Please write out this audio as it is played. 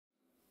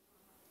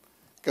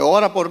que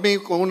ora por mí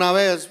con una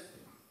vez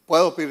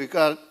puedo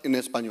predicar en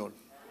español.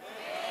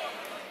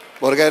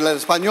 Porque el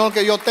español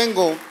que yo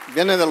tengo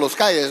viene de los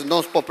calles, no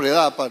es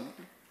propiedad para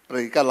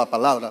predicar la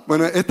palabra.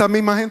 Bueno, esta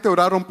misma gente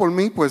oraron por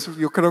mí, pues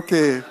yo creo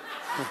que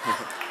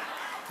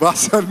va a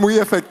ser muy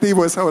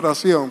efectivo esa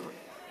oración.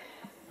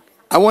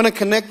 I want to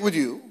connect with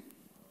you.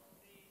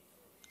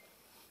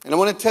 And I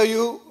want to tell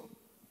you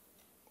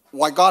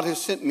why God has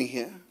sent me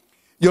here.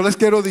 Yo les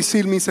quiero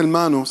decir, mis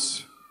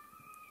hermanos,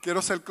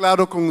 quiero ser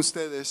claro con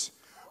ustedes,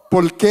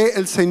 por qué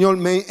el Señor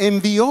me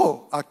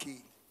envió aquí.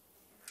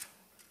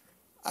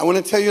 I want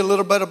to tell you a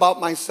little bit about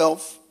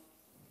myself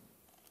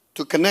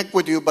to connect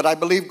with you, but I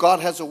believe God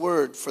has a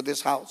word for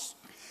this house.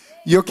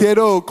 Yo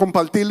quiero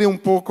compartirle un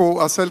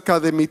poco acerca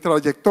de mi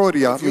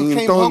trayectoria, If you mi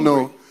came entorno,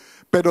 hungry,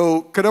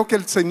 pero creo que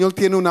el Señor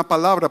tiene una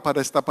palabra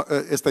para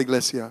esta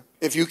iglesia.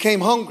 if you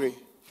came hungry,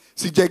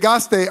 Si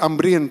llegaste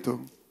hambriento,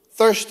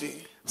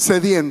 thirsty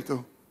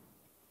sediento,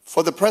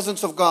 for the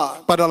presence of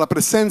God, para la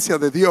presencia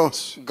de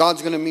Dios,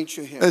 God's going to meet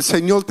you here. el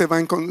Señor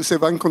se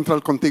va a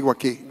encontrar contigo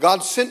aquí.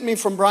 God sent me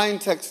from Bryan,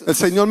 Texas, El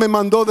Señor me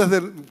mandó desde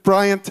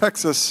Bryan,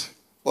 Texas,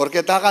 porque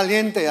está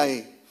caliente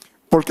ahí.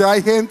 porque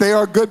hay gente, there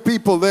are good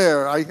people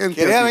there. Hay gente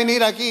Quería aquí.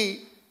 venir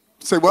aquí,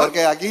 Say what?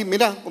 porque aquí,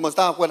 mira cómo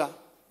está afuera.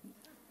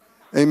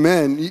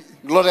 Amen.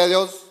 Gloria a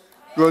Dios.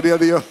 Gloria a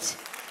Dios.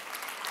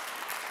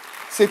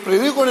 Si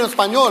predico en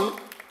español,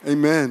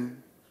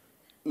 Amen.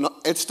 no,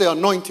 it's the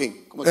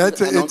anointing. Como se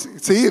dice,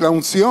 Sí, la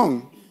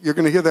unción. You're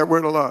going to hear that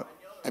word a lot.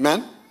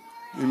 Amen.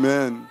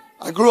 Amen.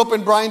 I grew up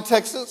in Bryan,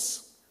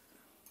 Texas.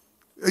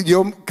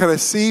 Yo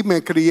crecí,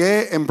 me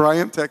crié en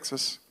Bryan,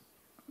 Texas.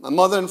 My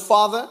mother and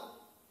father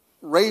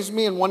raised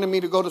me and wanted me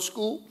to go to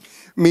school.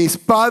 Mis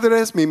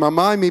padres, mi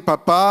mamá y mi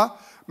papá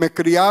me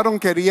criaron,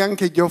 querían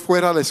que yo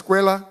fuera a la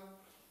escuela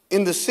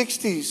In the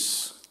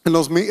 60s, en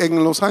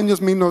los años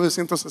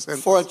 1960.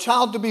 for a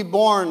child to be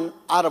born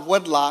out of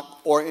wedlock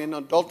or in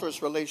an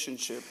adulterous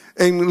relationship,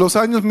 En los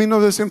años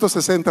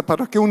 1960,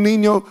 para que un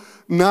niño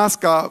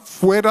nazca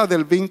fuera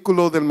del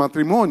vínculo del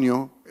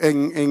matrimonio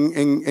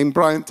en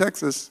Bryan,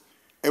 Texas,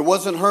 it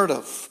wasn't heard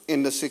of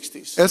in the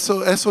 60s.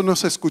 eso no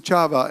se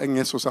escuchaba en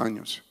esos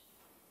años.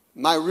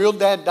 My real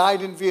dad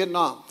died in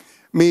Vietnam.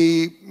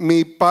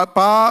 Mi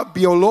papá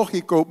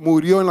biológico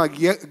murió en la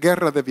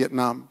guerra de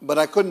Vietnam. But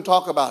I couldn't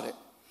talk about it.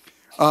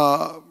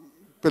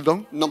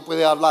 Perdón, No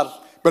pude hablar.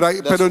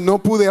 pero no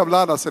pude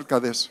hablar acerca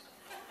de eso.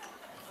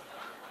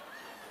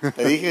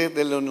 Te dije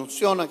de la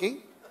unción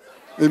aquí.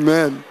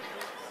 Amen.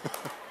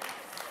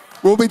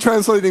 We'll be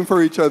translating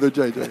for each other,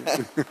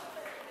 JJ.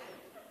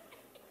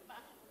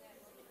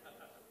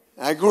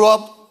 I grew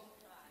up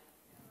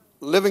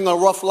living a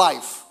rough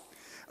life.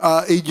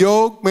 Y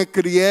yo me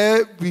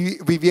crié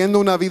viviendo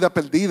una vida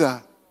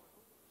perdida.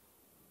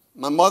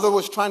 My mother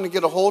was trying to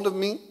get a hold of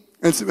me.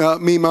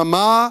 Mi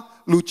mamá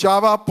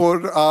luchaba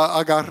por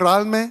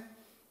agarrarme.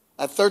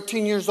 At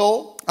 13 years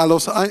old, A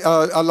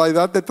la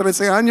edad de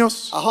 13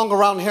 años, I hung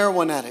around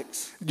heroin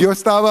addicts. yo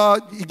estaba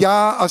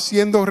ya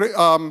haciendo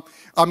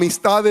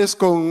amistades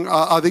con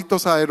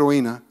adictos a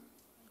heroína.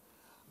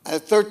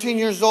 At 13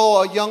 years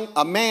old,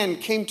 a man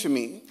came to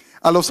me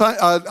A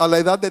la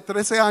edad de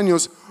 13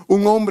 años,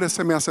 un hombre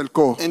se me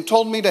acercó and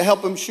told me to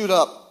help him shoot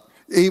up.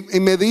 y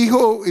me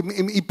dijo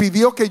y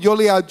pidió que yo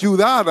le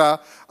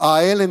ayudara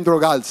a él en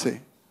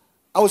drogarse.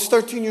 I was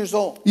 13 years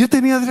old. Yo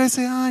tenía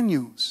 13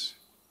 años.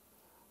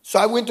 So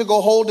I went to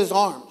go hold his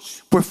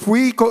arms. Pues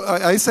fui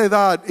a esa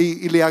edad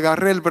y le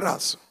agarré el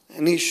brazo.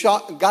 And he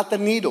got the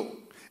needle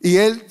Y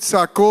él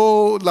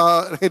sacó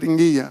la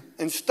jeringuilla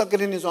and stuck it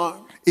in his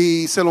arm.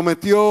 y se lo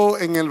metió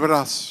en el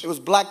brazo. It was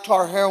black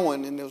tar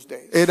heroin in those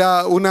days.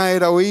 Era una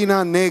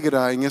heroína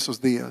negra en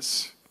esos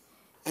días.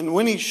 And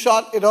when he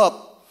shot it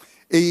up,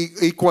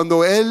 Y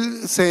cuando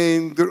él se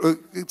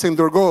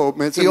endrogó,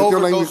 se he metió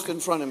overdosed in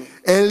front of me.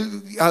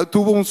 él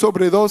tuvo un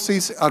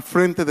sobredosis al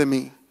frente de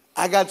mí.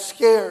 I got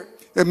scared.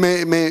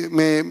 Me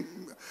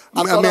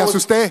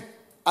asusté.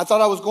 I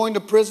thought I was going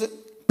to prison.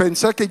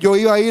 Pensé que yo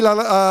iba a ir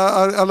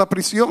a la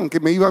prisión, que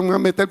me iban a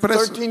meter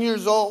preso. 13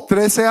 years old.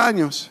 13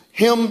 años.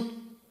 Him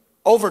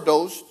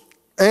overdosed.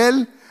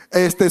 Él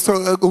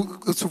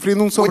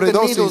sufriendo un With the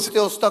needle sobredosis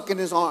still stuck in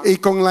his arm. y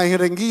con la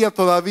jeringuilla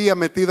todavía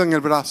metida en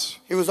el brazo.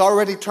 He was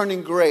already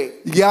turning gray.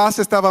 Ya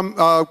se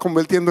estaba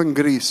convirtiendo en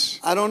gris.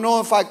 I don't know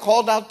if I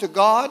called out to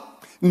God,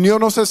 Yo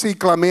no sé si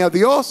clamé a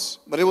Dios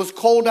but it was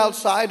cold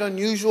outside,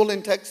 unusual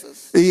in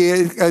Texas. y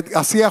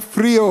hacía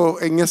frío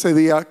en ese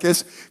día,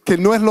 que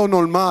no es lo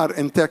normal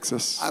en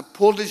Texas. I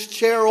pulled his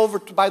chair over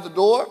by the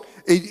door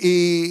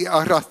Y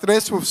arrastré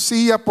su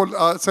silla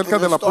cerca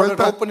and de I la started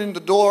puerta opening the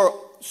door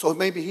so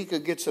maybe he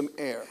could get some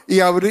air. y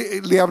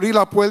le abrí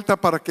la puerta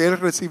para que él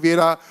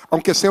recibiera,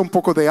 aunque sea un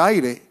poco de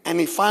aire. And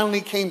he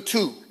finally came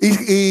to.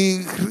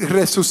 Y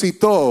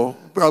resucitó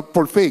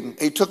por fin.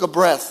 He took a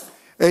breath.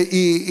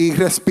 Y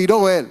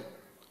respiró él.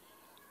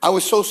 I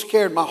was so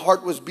scared, my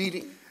heart was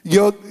beating.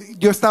 Yo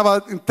estaba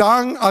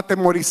tan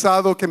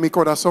atemorizado que mi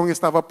corazón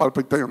estaba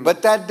palpitando.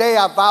 But that day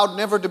I vowed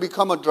never to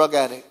become a drug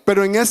addict.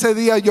 Pero en ese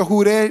día yo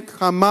juré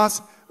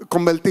jamás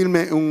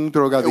convertirme en un It wouldn't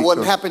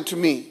drogadicto. happen to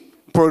me.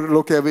 por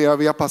lo que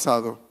había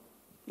pasado.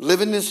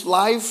 Living this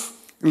life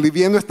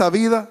Viviendo esta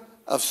vida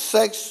of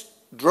sex,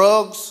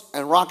 drugs,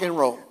 and rock and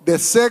roll. de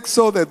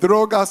sexo, de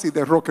drogas y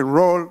de rock and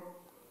roll.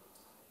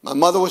 My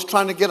mother was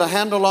trying to get a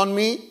handle on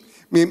me.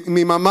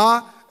 Mi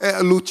mamá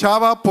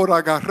luchaba por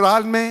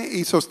agarrarme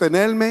y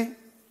sostenerme.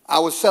 I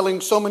was selling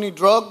so many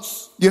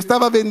drugs Yo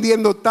estaba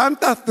vendiendo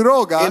tantas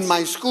drogas in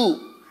my school.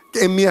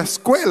 en mi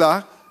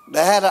escuela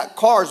They had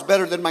cars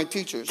better than my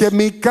teachers. que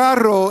mi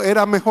carro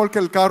era mejor que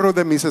el carro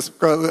de mis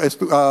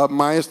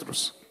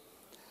maestros.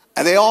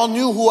 And they all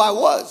knew who I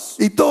was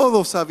Y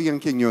todos sabían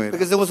quién yo era.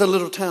 because it was a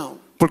little town.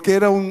 Porque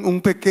era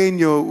un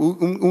pequeño,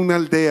 una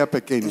aldea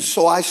pequeña. And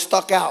so I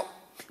stuck out.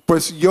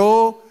 Pues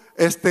yo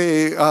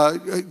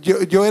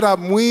era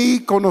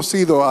muy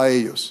conocido a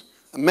ellos.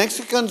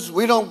 Mexicans,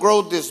 we don't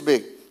grow this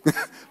big.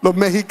 Los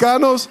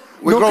mexicanos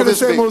We no grow this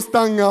crecemos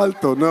tan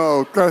alto,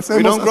 no, crecemos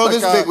We don't grow hasta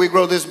this acá. big, we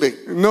grow this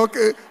big.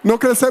 No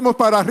crecemos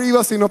para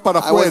arriba, sino para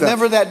I was afuera.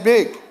 never that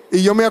big.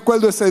 Y yo me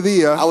acuerdo ese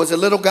día, I was a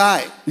little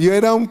guy, yo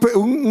era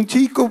un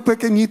chico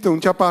pequeñito, un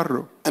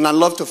chaparro, and I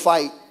loved to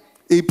fight.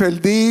 y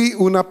perdí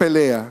una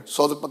pelea.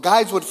 So the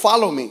guys would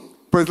follow me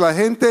Pues la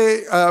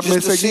gente me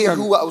just to see seguía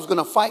who I was going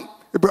to fight.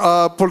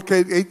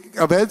 porque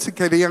a ver si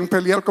querían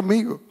pelear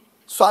conmigo.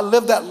 So I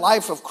lived that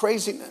life of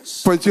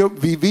craziness. Pues yo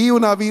viví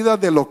una vida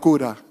de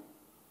locura.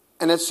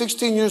 And at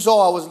 16 years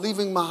old, I was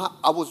leaving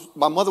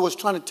my mother was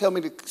trying to tell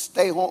me to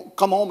stay home,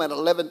 come home at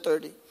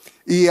 11:30.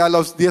 Y a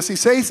los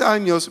 16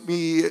 años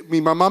mi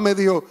mamá me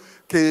dijo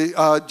que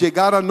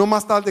llegara no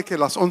más tarde que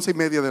las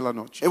 11:30 de la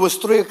noche. It was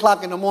 3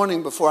 o'clock in the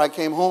morning before I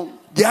came home.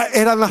 Ya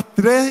eran las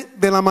 3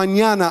 de la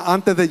mañana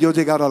antes de yo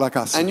llegar a la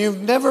casa. And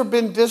you've never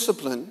been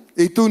disciplined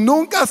Y tú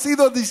nunca has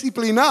sido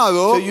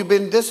disciplinado till you've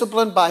been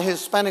disciplined by a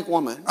Hispanic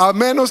woman. a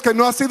menos que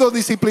no has sido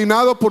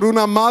disciplinado por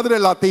una madre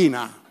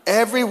latina.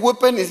 Every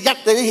whipping is, ya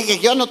te dije que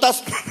yo no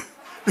estás.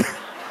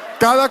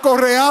 Cada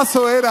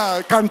correazo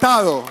era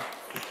cantado.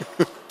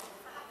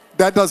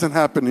 That doesn't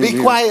happen in Be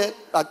here. quiet.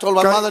 I told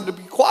my mother to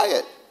be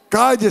quiet.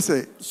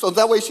 Cállese So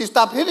that way she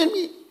stopped hitting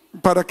me.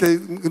 para que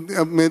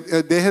me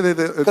deje de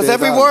Because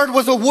every dar. word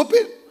was a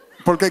whooping.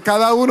 Porque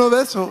cada uno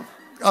de esos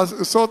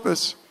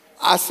azotes.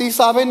 Así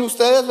saben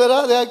ustedes,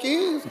 ¿verdad? De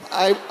aquí.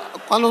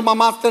 ¿Cuántos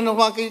mamás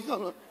tenemos aquí?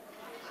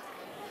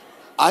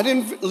 I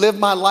didn't live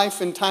my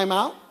life in time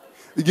out.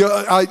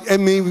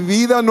 En mi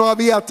vida no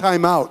había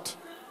time out.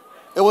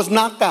 It was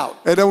knocked out.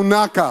 Era un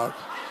knockout.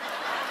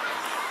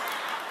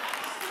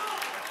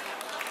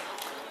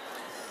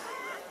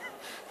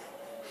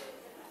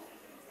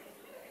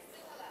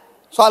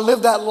 So I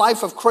lived that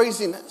life of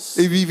craziness.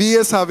 Y viví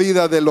esa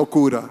vida de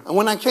locura. And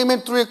when I came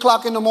in 3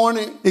 o'clock in the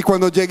morning, Y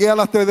cuando llegué a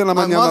las 3 de la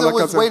my mañana a mother la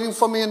was casa, waiting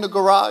for me in the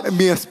garage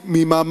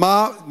mi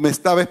mamá me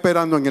estaba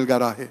esperando en el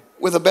garaje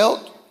with a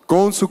belt.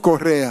 con su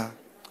correa.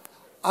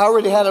 I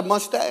already had a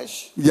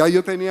mustache. Ya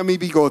yo tenía mi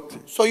bigote.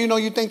 So you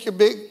think you're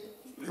big.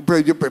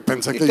 Pues yo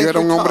pensé que yo era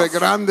un hombre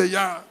grande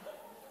ya.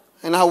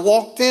 And I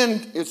walked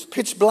in, it's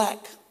pitch black.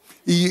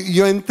 Y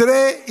yo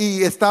entré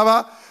y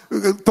estaba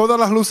todas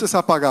las luces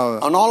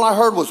apagadas. And all I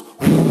heard was,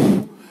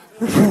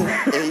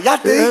 ya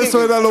te dije Eso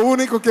que- era lo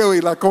único que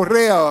oí, la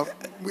correa.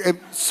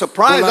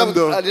 surprised.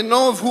 volando. I didn't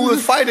know who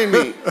was fighting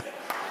me.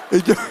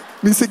 Y yo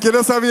ni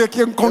siquiera sabía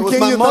con It was quién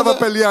my yo estaba mother.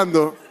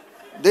 peleando.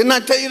 Didn't I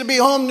tell you to be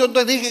home? No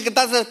te dije que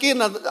estás aquí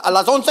a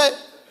las 11.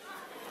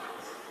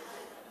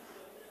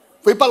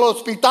 Fui para el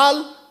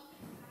hospital.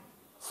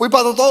 Fui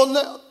para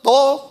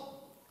todo.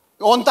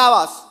 ¿Dónde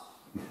estabas?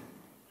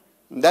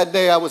 That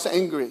day I was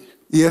angry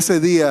Y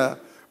ese día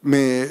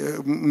me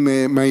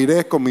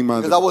iré con mi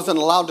because madre. I wasn't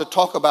allowed to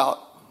talk about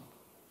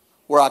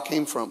where I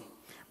came from.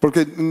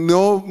 Porque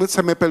no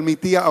se me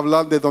permitía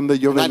hablar de donde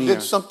yo And I venía.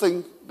 did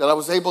something that I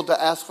was able to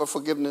ask for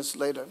forgiveness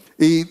later.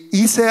 Y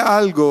hice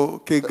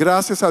algo que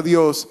gracias a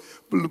Dios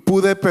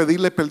pude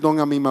pedirle perdón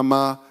a mi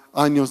mamá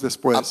años I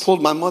después.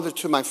 pulled my mother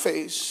to my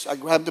face. I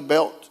grabbed the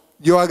belt.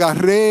 Yo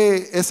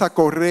agarré esa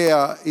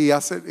correa y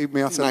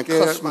me acerqué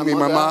cussed my a mi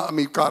mother mamá out. a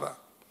mi cara.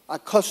 I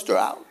cussed her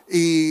out.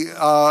 Y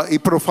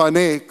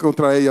profané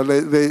contra ella.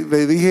 Le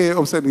dije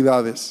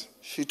obscenidades.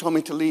 She told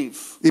me to leave.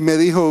 Y me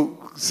dijo,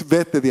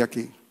 vete de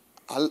aquí.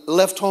 I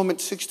left home at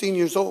 16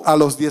 years old. A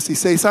los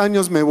 16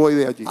 años me voy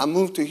de allí. I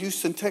moved to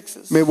Houston,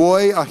 Texas. Me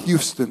voy a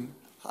Houston.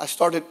 I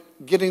started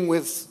getting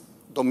with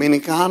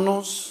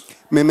Dominicanos,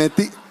 Me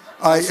metí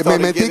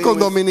getting con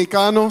with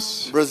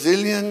dominicanos,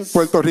 Brazilians,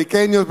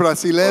 puertorriqueños,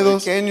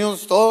 brasileños.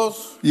 Puertorriqueños,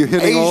 todos, You're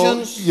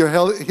Asians.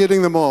 you're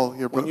hitting them all.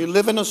 Here, When brother. you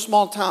live in a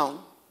small town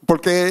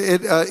Porque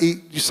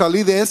y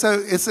salí de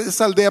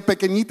esa aldea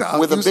pequeñita a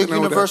with a Houston big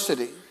ahora.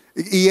 university,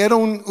 Y era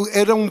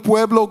un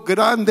pueblo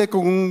grande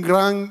con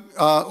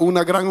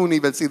una gran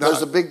universidad.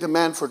 there's a big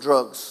demand for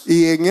drugs.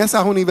 Y en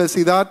esa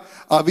universidad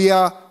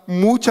había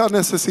mucha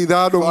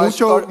necesidad o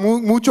So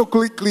mucho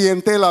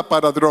clientela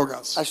para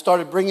drogas. I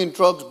started bringing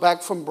drugs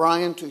back from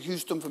Bryan to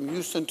Houston, from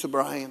Houston to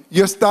Bryan.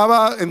 Yo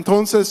estaba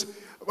entonces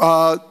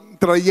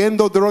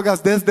trayendo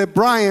drogas desde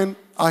Bryan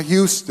a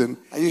Houston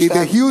I used y to de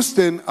have-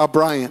 Houston a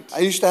Bryant.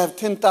 I used to have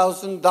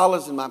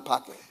 $10,000 in my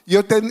pocket.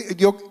 Yo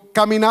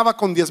caminaba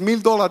con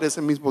 $10,000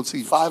 en mis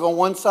bolsillos. 5 on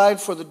one side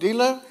for the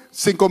dealer,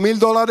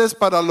 $5,000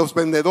 para los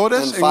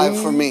vendedores And en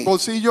 5 for me. un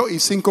bolsillo y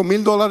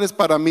 $5,000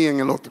 para mí en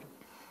el otro.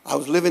 I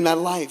was living that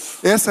life.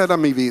 Esa era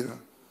mi vida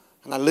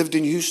And I lived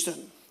in Houston.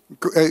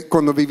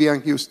 cuando vivía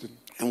en Houston.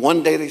 And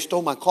one day they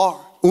stole my car.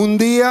 Un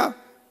día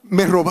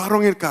me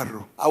robaron el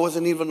carro. I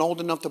wasn't even old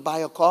enough to buy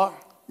a car.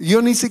 Yo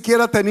ni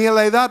siquiera tenía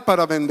la edad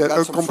para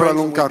Got some comprar friends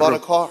un and we bought a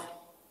carro.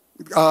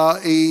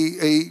 car.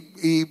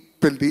 Y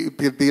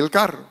perdí el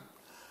carro.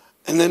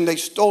 And then they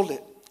stole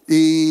it.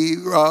 Y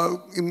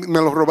me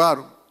lo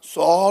robaron.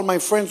 So all my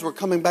friends were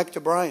coming back to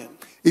Bryan.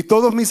 Y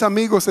todos mis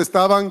amigos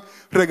estaban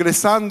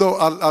regresando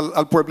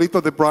al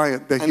pueblito de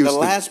Bryan, de And the Houston.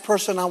 last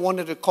person I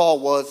wanted to call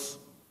was,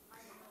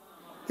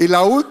 Y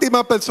la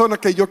última persona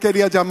que yo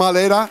quería llamar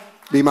era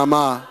mi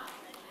mamá.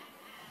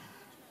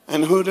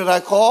 and who did I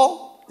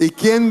call? ¿Y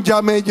quién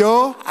llamé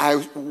yo? I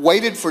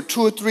waited for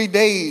 2 or 3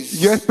 days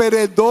Yo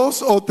esperé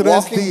 2 o 3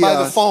 walking by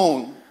the días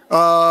phone.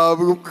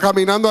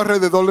 caminando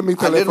alrededor de mi I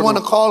didn't want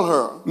to teléfono. call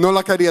her, No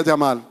la quería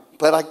llamar.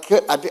 but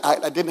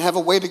I didn't have a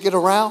way to get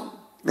around.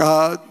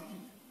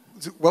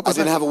 What I was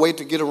didn't that? have a way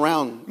to get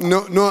around.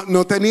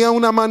 No tenía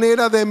una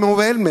manera de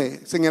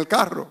moverme sin el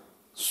carro.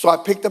 So I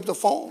picked up the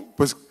phone.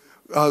 Pues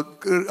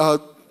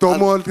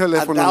tomo el I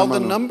teléfono en la dialed the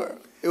mano. number.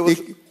 It was,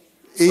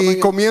 Y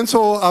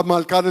comienzo a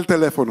marcar el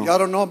teléfono. y'all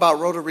don't know about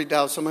rotary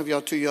dial. Some of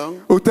y'all too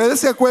young. ¿Ustedes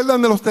se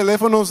acuerdan de los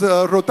teléfonos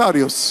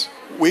rotarios?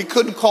 We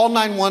couldn't call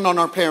 911 on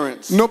our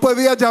parents. No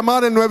podía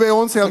llamar el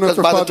 911 a Because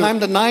nuestros by the time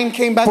padres. the 9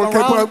 came back Porque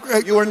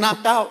around, you were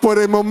knocked out. por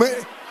el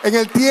en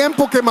el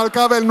tiempo que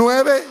marcaba el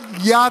 9,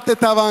 ya te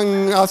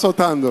estaban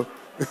azotando.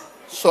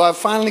 So I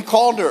finally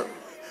called her.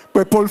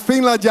 Pues por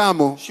fin la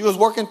llamo. She was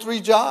working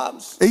 3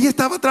 jobs. Ella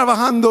estaba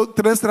trabajando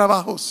 3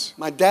 trabajos.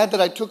 My dad,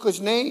 that I took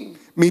his name,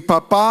 Mi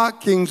papá,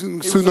 quien he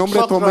su was a nombre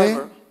truck tomé,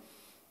 driver.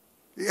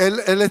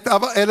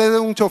 él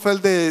era un chofer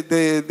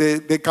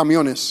de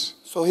camiones.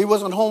 So he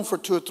wasn't home for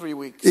 2 or 3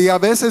 weeks. Y a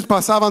veces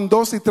pasaban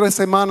 2 y 3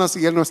 semanas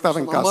y él no estaba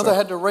en My mother casa.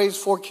 had to raise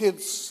 4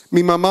 kids.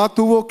 Mi mamá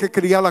tuvo que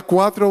criar a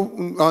 4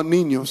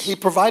 niños. He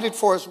provided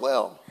for us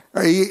well.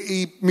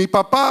 Y mi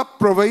papá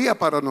proveía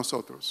para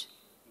nosotros.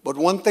 But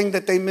one thing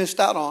that they missed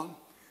out on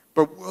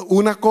Pero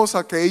una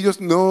cosa que ellos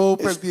no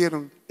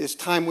perdieron is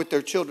time with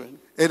their children,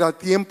 era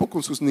tiempo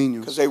con sus because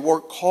niños. they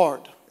worked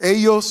hard.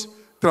 Ellos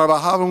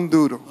trabajaban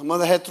duro. My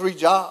mother had 3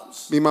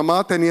 jobs. Mi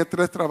mamá tenía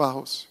 3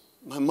 trabajos.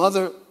 My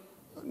mother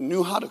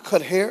knew how to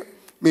cut hair,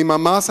 Mi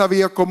mamá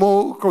sabía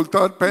cómo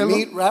cortar pelo.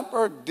 meat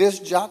wrapper,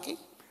 disc jockey.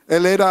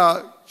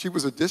 She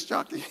was a disc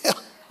jockey.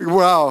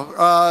 Wow,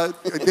 I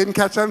didn't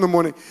catch that in the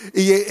morning.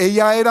 Y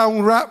ella era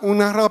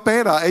una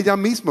rapera, ella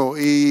mismo.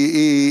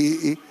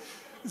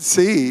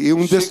 Sí, y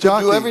un She disc could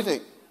do jockey.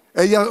 everything.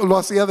 Ella lo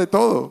hacía de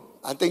todo.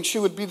 I think she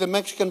would be the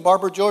Mexican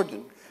Barbara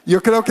Jordan. Yo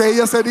creo que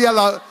ella sería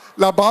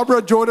la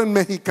Barbara Jordan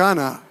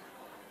mexicana.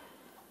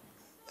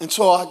 And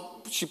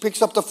so she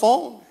picks up the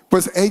phone.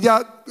 Pues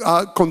ella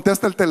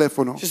contesta el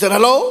teléfono. She said,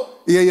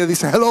 hello? Y ella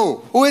dice,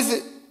 hello, Who is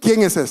it?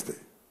 ¿quién es este?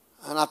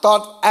 And I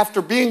thought,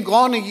 after being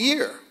gone a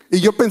year, Y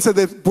yo pensé,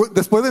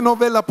 después de no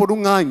verla por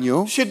un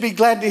año, she'd be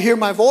glad to hear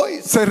my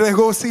voice. se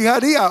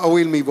regocijaría a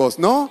oír mi voz,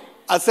 ¿no?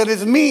 I said,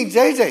 it's me,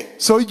 JJ.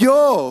 Soy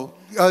yo,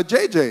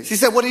 JJ. She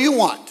said, what do you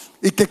want?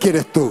 ¿Y qué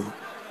quieres tú?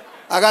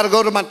 I got to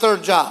go to my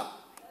 3rd job.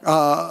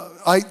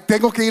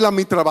 Tengo que ir a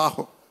mi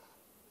trabajo.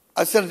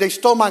 I said, they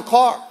stole my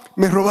car.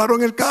 Me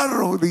robaron el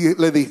carro,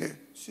 le dije.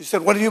 She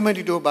said, what do you mean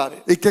to do about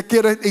it? ¿Y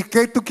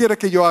qué tú quieres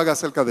que yo haga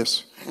acerca de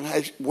eso? And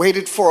I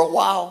waited for a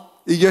while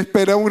Y yo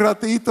esperé un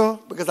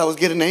ratito because I was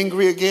getting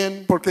angry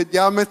again. porque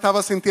ya me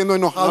estaba sintiendo I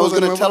enojado was de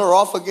going to tell nuevo. her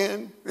off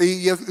again.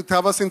 Y yo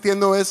estaba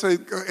sintiendo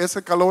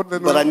ese calor de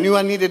But I nuevo. knew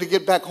I needed to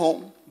get back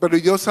home. Pero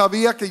yo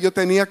sabía que yo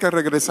tenía que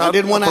regresar I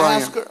didn't a want to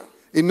Bryan. ask her.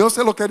 Y no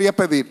se lo quería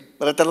pedir.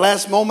 But at the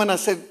last moment, I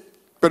said,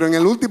 Pero en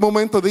el último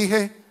momento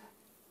dije,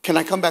 can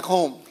I come back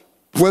home?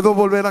 ¿puedo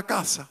volver a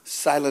casa?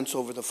 Silence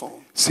over the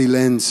phone.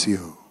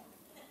 Silencio.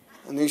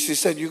 And then she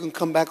said, you can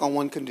come back on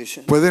one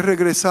condition. Puedes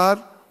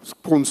regresar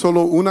con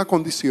solo una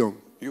condición.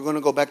 You're going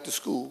to go back to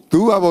school.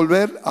 Tú vas a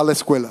volver a la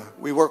escuela.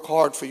 We work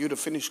hard for you to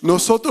finish school.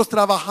 Nosotros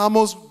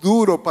trabajamos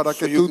duro para So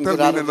que you tú can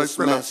get out termines of la this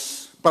escuela.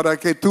 mess. Para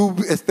que tú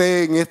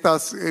estés en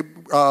estas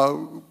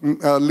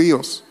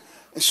líos.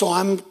 And so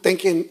I'm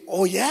thinking,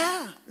 oh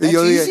yeah, Y that's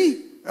yo dije,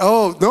 easy.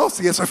 oh, no,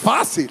 si eso es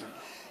fácil.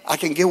 I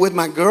can get with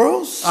my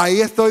girls. Ahí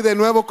estoy de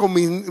nuevo con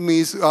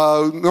mis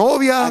I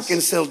novias.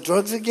 can sell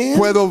drugs again.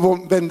 Puedo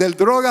vender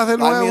drogas de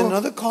Buy me nuevo.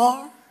 another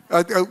car.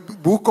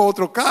 Busco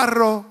otro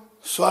carro.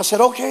 So I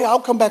said, okay, I'll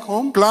come back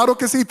home. Claro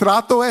que sí,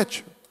 trato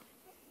hecho.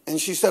 And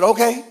she said,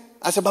 okay.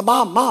 I said, but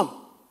mom,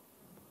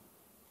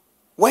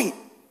 wait.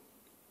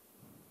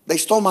 They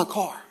stole my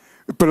car.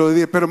 Pero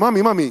dije, pero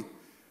mami,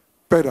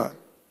 espera,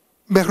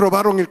 me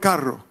robaron el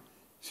carro.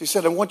 She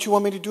said, and what you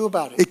want me to do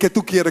about ¿Y it? qué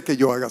tú quieres que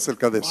yo haga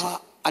acerca de eso?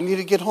 Well, I need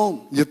to get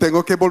home. Yo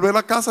tengo que volver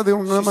a casa de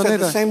una She said,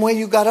 manera. the same way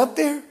you got up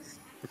there,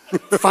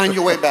 find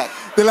your way back.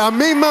 De la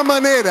misma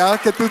manera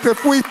que tú te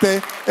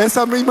fuiste,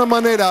 esa misma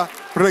manera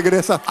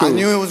regresas tú. I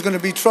knew it was going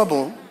to be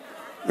trouble.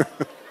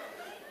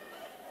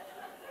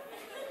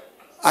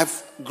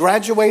 I've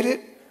graduated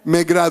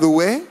Me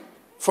gradué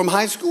from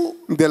high school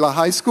de la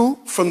high school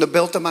from the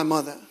belt of my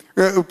mother.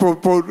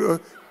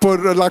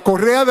 Por la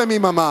correa de mi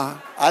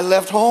mamá. I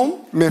left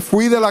home Me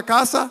fui de la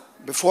casa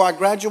before I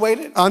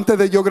graduated, antes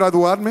de yo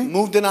graduarme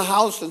moved in a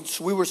house, and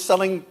we were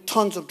selling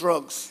tons of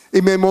drugs.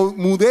 y me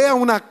mudé a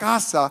una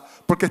casa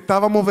porque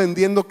estábamos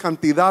vendiendo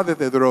cantidades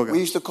de drogas.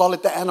 We used to call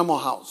it the animal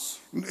house.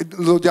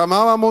 Lo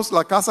llamábamos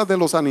la casa de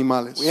los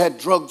animales. We had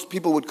drugs.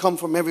 People would come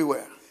from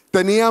everywhere.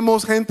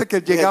 Teníamos gente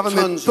que llegaban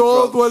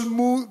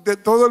de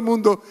todo el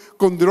mundo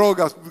con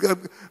drogas,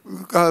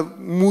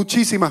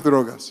 muchísimas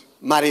drogas.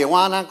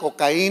 Marihuana,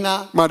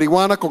 cocaína.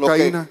 Marihuana,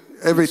 cocaína,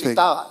 everything.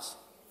 Necesitabas.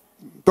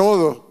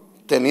 Todo.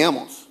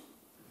 Teníamos.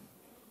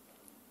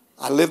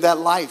 I lived that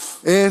life.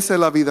 Esa es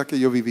la vida que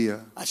yo vivía.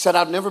 I said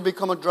I'd never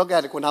become a drug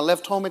addict when I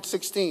left home at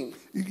 16.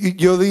 Y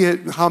yo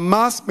dije,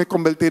 jamás me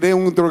convertiré en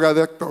un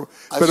drogadicto.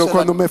 Pero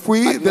cuando me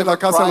fui de la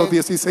casa a los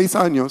 16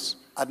 años,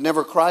 I'd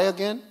never cry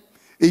again.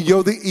 y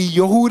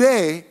yo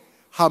juré,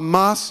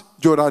 jamás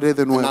lloraré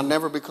de And I'll nuevo.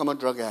 never become a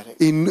drug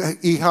addict.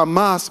 Y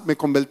jamás me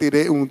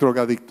convertiré en un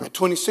drogadicto. At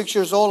 26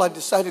 years old, I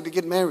decided to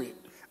get married.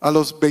 A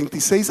los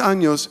 26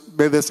 años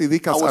me decidí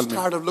I was casarme.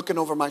 tired of looking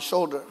over my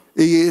shoulder.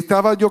 Y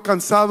estaba yo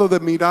cansado de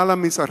mirar a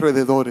mis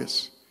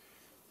alrededores.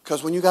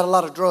 Because when you got a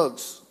lot of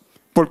drugs,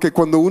 Porque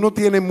cuando uno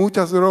tiene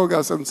muchas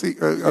drogas a su you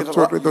got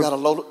alrededor,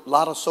 a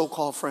lot of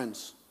so-called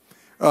friends.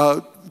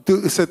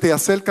 se te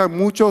acercan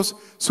muchos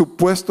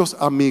supuestos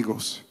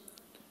amigos.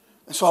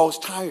 And so I was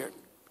tired.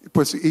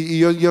 Pues, y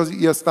yo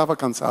ya estaba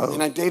cansado.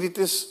 And I dated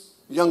this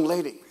young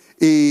lady.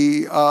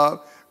 Y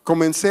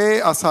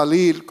comencé a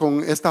salir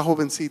con esta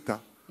jovencita.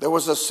 There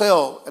was a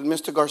cell at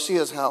Mr.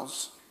 Garcia's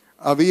house.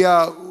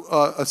 Había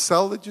a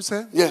cell, did you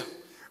say? Yeah.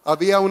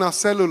 Había una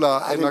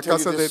célula I en la didn't tell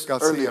casa you de this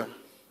García. earlier.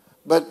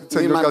 But me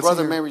Señor and my Garcia.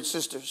 brother married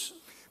sisters.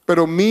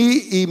 Pero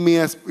mi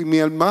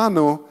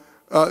hermano,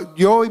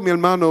 yo y mi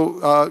hermano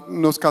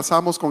nos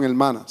casamos con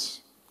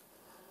hermanas.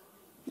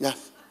 Yeah.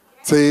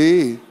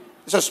 Sí,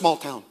 It's a small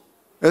town.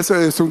 eso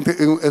es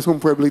un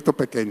pueblito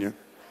pequeño.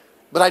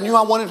 But I knew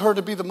I wanted her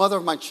to be the mother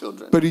of my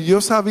children. Pero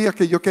yo sabía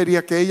que yo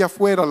quería que ella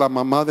fuera la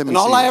mamá de mis And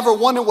all I hijos. ever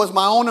wanted was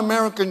my own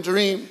American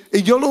dream.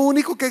 Y yo lo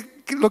único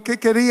que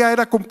quería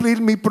era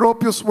cumplir mi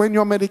propio sueño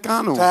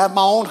americano. To have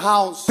my own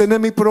house. Tener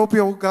mi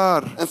propio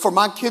hogar. And for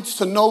my kids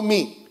to know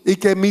me. Y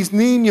que mis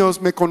niños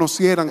me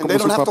conocieran And como they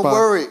su don't have to papá.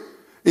 worry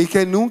Y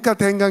que nunca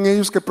tengan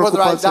ellos que whether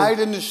I preocuparse died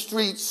in the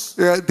streets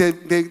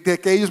de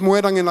que ellos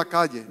mueran en la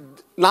calle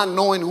not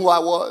knowing who I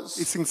y was.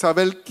 sin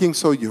saber quién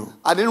soy yo.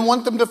 I didn't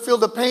want them to feel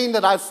the pain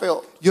that I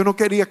felt. Yo no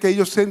quería que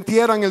ellos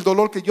sintieran el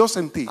dolor que yo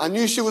sentí. I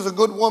knew she was a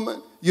good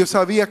woman. Yo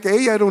sabía que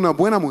ella era una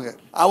buena mujer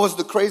I was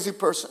the crazy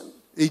person.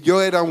 y yo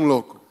era un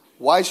loco.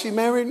 Why she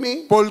married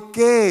me? ¿Por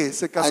qué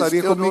se casaría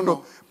I still don't conmigo?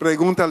 know.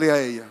 Pregúntale a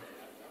ella.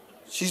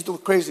 She's the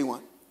crazy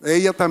one.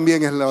 Ella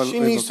también es la. She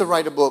needs to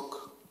write a book.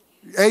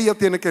 Ella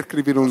tiene que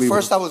escribir un libro.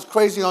 First I was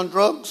crazy on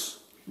drugs.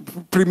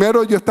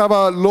 Primero yo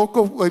estaba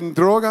loco en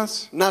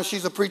drogas. Now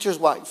she's a preacher's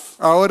wife.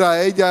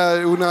 Ahora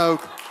ella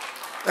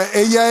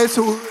es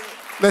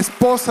la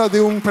esposa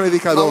de un My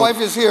predicador. wife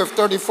is here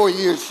 34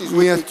 years. She's Mi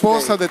with me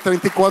esposa today. de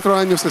 34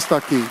 años está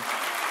aquí.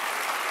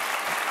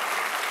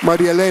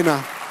 María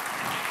Elena.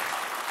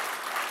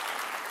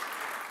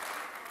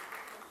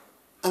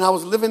 And I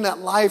was living that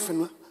life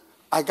and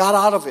I got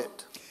out of it.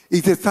 Y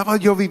estaba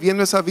yo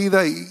viviendo esa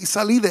vida y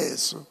salí de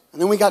eso.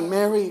 And then we got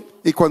married.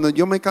 Y cuando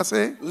yo me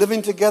casé,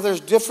 Living together is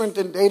different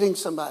than dating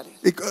somebody.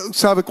 y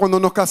sabe, cuando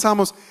nos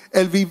casamos,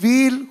 el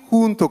vivir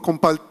juntos,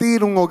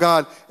 compartir un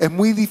hogar, es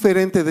muy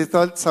diferente de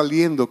estar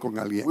saliendo con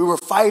alguien. We were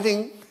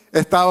fighting,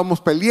 Estábamos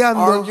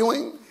peleando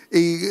arguing.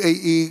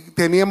 y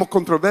teníamos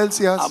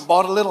controversias. I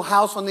bought a little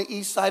house on the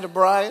east side of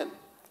Bryan.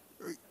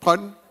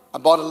 Pardon? I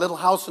bought a little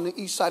house on the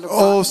east side of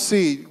Bryan. Oh,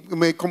 sí,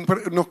 me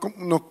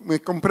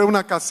compré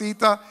una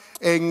casita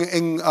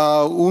en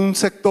un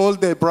sector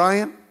de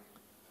Bryan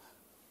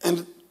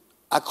And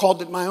I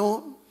called it my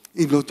own.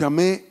 y lo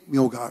llamé mi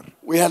hogar.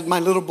 We had my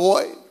little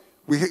boy,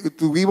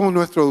 Tuvimos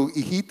nuestro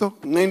hijito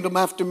named him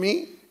after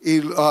me. y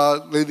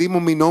le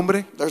dimos mi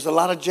nombre. There's a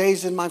lot of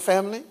J's in my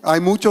family. Hay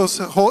muchas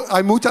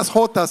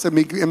Jotas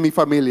en mi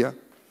familia.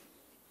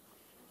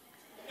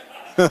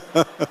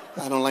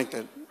 I don't like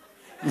that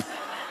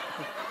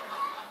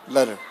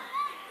letter.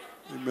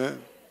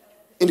 Amen.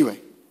 Anyway.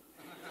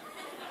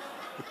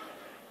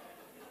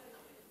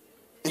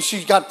 And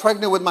she got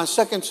pregnant with my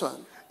second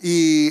son.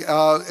 Y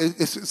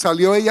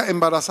salió ella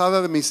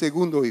embarazada de mi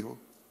segundo hijo.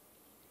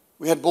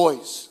 We had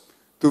boys.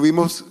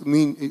 Tuvimos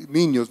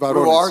niños, We were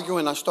varones.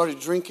 arguing. I started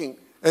drinking.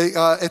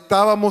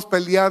 Estábamos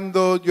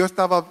peleando,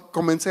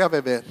 comencé a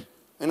beber.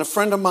 And a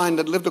friend of mine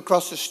that lived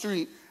across the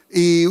street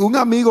Y un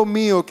amigo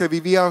mío que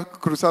vivía a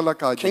cruzar la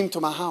came calle to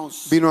my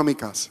house vino a mi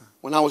casa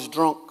when I was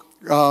drunk.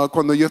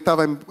 cuando yo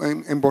estaba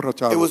It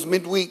emborrachado. was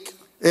midweek.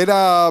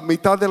 Era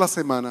mitad de la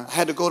semana. I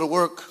had to go to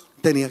work.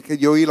 Tenía que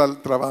yo ir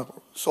al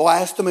trabajo. So I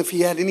asked him if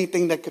he had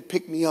anything that could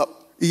pick me up.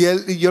 Y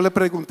yo le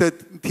pregunté,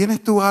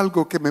 ¿tienes tú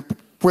algo que me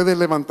puede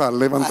levantar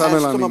I el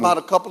asked him ánimo? about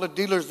a couple of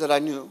dealers that I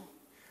knew.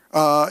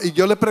 Y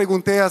yo le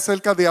pregunté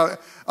acerca de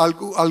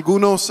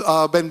algunos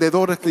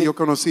vendedores que yo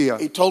conocía.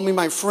 He told me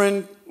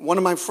one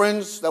of my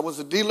friends that was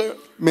a dealer,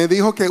 Me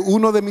dijo que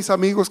uno de mis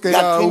amigos que got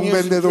era 10 un years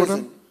in vendedor,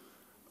 prison.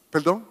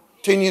 perdón,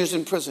 10 years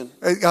in prison.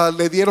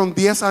 Le dieron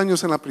 10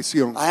 años en la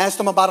prisión. I asked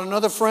him about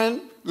another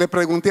friend. Le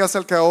pregunté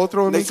acerca de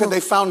otro They amigo. said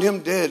they found him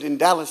dead in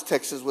Dallas,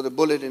 Texas, with a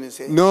bullet in his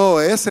head. No,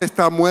 ese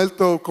está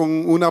muerto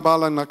con una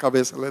bala en la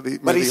cabeza. Me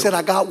But he dijo. said,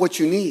 I got what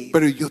you need.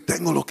 Pero yo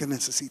tengo lo que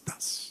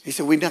necesitas. He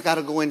said, we not got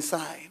to go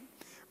inside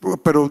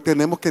Pero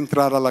tenemos que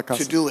entrar a la to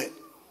casa do it.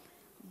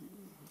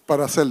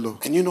 para hacerlo.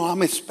 And you know,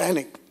 I'm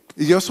Hispanic,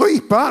 Y yo soy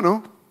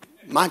hispano,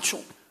 macho.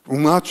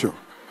 un macho.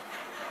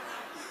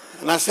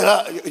 And I said,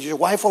 is your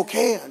wife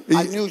okay?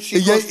 I knew she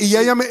goes to Y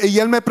sleep.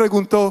 él me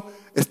preguntó,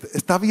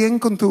 ¿está bien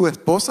con tu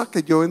esposa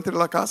que yo entre a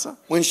la casa?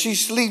 When she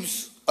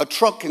sleeps, a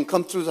truck can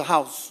come through the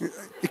house.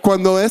 Y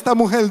cuando esta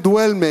mujer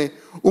duerme,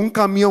 un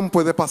camión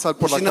puede pasar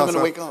por la She's not casa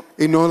gonna wake up.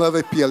 y no la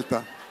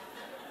despierta.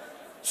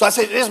 So I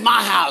said, this is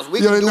my house. We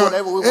Yo can le do digo,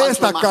 whatever we want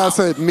esta to my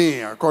casa house. es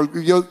mía.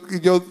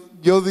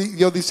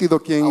 Yo decido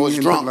quién I was entra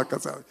en drunk. la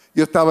casa.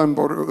 Yo estaba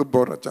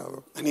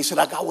emborrachado. And he said,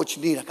 I got what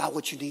you need. I got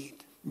what you need.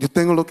 Yo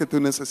tengo lo que tú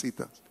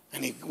necesitas.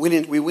 And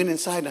we went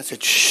inside and I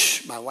said,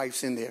 shh, my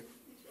wife's in there.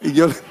 Y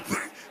yo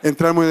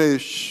entramos y le dije,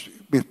 "Shh,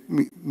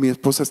 mi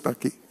esposa está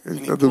aquí, And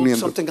he está pulled durmiendo."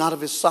 something out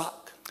of his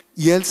sock.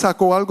 Y él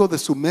sacó algo de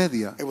su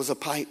media. It was a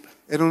pipe.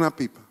 Era una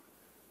pipa.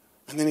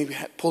 And then he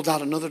pulled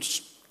out another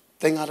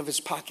thing out of his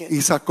pocket.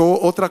 Y sacó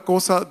otra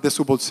cosa de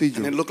su bolsillo.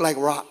 And it looked like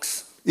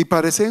rocks. Y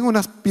parecían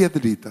unas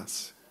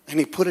piedritas. And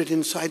he put it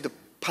inside the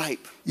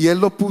pipe. Y él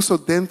lo puso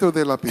dentro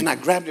de la And I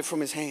pipa. grabbed it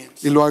from his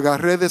hands. Y lo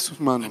agarré de sus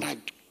manos. And I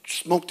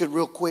smoked it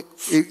real quick.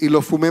 Y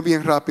lo fumé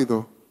bien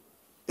rápido.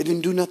 It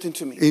didn't do nothing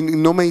to me. Y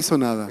no me hizo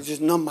nada. It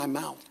just numbed my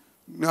mouth.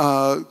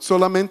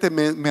 Solamente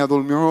me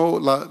adormió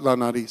la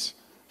nariz.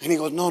 And he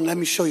goes, no, let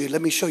me show you,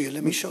 let me show you,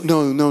 let me show you.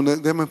 No,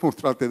 déjame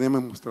mostrarte.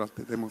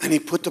 And he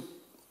put the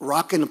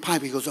rock in the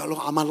pipe. He goes, oh, look,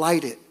 I'm going to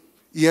light it.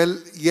 Y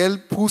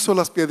él puso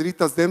las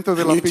piedritas dentro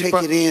de And la you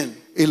pipa take it in.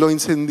 y lo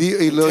encendió.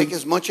 Y Take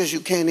as much as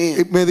you can y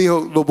in. me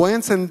dijo, lo voy a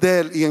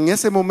encender y en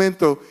ese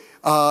momento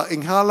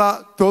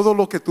inhala todo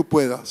lo que tú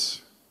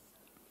puedas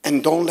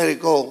And don't let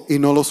it go y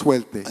no lo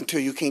suelte until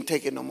you can't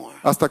take it no more.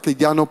 hasta que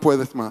ya no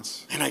puedes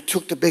más. And I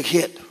took the big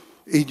hit.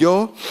 Y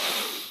yo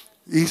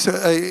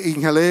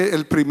inhalé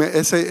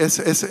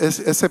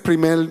ese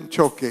primer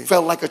choque.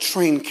 Felt like a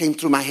train came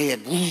through my head.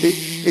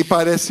 Y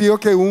pareció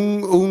que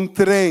un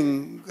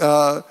tren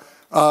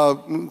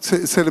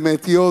se le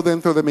metió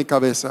dentro de mi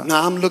cabeza.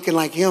 Now I'm looking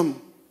like him.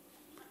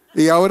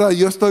 Y ahora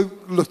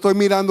lo estoy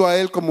mirando a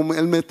él como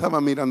él me estaba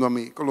mirando a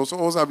mí, con los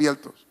ojos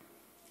abiertos.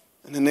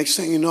 And the next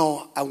thing you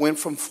know, I went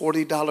from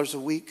 $40 a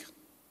week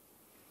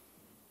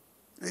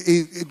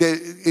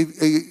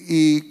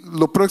Y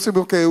lo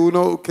próximo que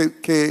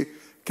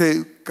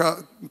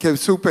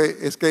supe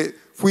es que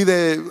fui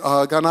de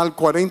ganar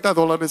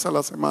 $40 a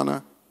la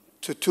semana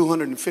to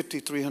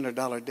 $250,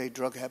 $300 a day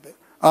drug habit.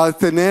 a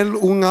tener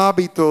un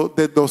hábito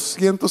de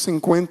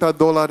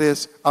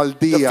 $250 al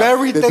The día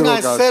very de thing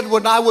I drogas. said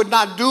what I would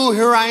not do,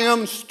 here I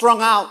am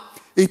strung out.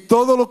 Y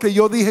todo lo que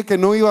yo dije que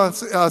no iba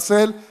a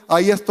hacer,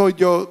 ahí estoy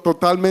yo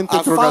totalmente I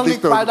finally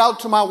drogadicto. cried out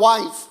to my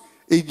wife.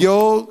 Y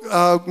yo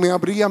me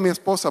abrí a mi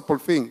esposa por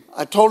fin.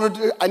 I told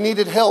her I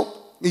needed help.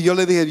 Y yo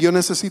le dije, yo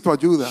necesito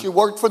ayuda. She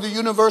worked for the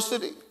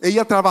university.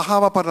 Ella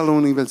trabajaba para la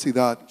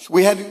universidad.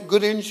 We had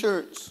good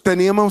insurance.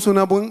 Teníamos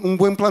un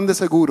buen plan de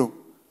seguro.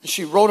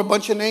 She wrote a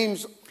bunch of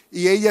names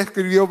Y ella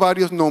escribió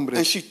varios and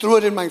nombres. she threw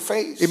it in my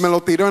face. Y me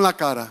lo tiró en la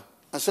cara.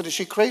 I said, is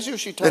she crazy or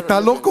is she tired? ¿Está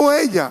loco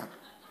ella?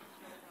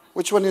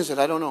 Which one is it?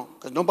 I don't know.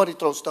 Because nobody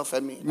throws stuff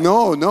at me.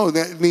 No,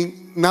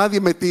 nadie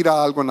me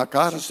tira algo en la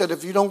cara. She said,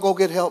 if you don't go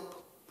get help,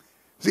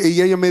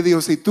 Y ella me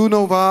dijo, si tú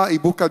no vas y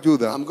buscas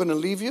ayuda, I'm going to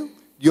leave you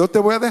yo te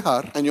voy a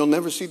dejar and you'll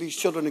never see these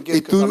children again.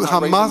 y 'Cause tú I'm not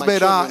jamás raising my verás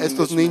children in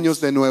estos this niños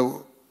mess. de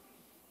nuevo.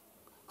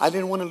 I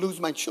didn't want to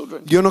lose my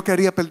children. Yo no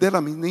quería perder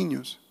a mis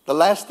niños. The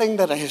last thing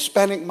that a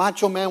Hispanic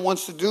macho man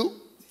wants to do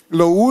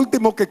Lo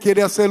último que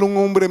quiere hacer un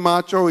hombre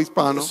macho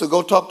hispano is to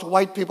go talk to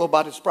white people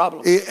about his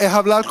problems. es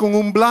hablar con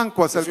un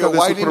blanco If acerca you're de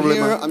su white in here,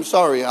 problema. I'm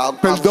sorry. I'll be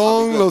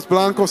Perdón, good. los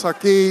blancos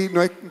aquí,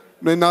 no es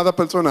nada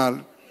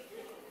personal.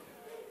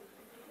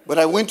 But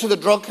I went to the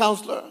drug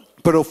counselor.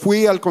 Pero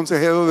fui al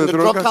consejero de And the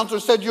drug drogas counselor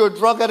said, you're a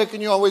drug addict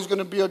and you're always going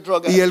to be a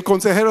drug y addict. el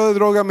consejero de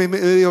drogas me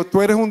dijo,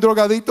 tú eres un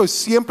drogadicto y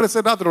siempre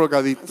serás I said,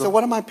 drogadicto.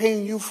 what am I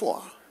paying you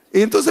for?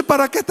 Y entonces,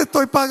 ¿para qué te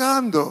estoy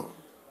pagando?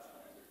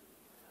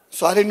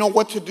 So I didn't know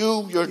what to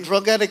do. You're a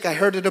drug addict. I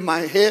heard it in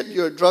my head.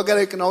 You're a drug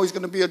addict and always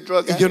going to be a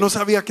drug Y yo addict. no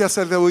sabía qué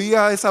hacer. Le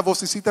oía esa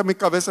vocecita en mi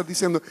cabeza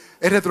diciendo,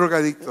 eres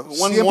drogadicto. One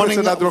Siempre morning,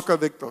 serás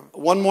drogadicto.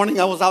 One morning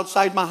I was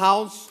outside my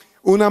house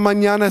Una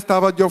mañana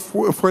estaba yo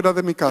fuera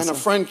de mi and casa a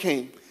friend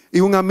came. y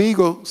un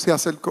amigo se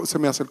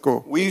me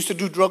acercó. We used to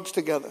do drugs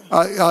together.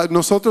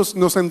 Nosotros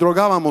nos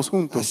endrogábamos I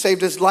juntos.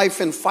 saved his life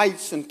in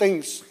fights and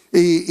things.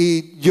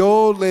 Y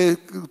yo le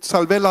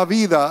salvé la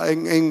vida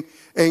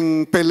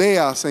en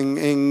peleas,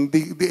 en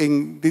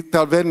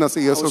tabernas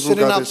y I was esos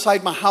sitting lugares.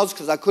 outside my house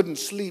because I couldn't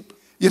sleep.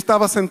 Yo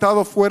estaba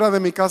sentado fuera de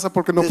mi casa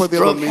porque no This podía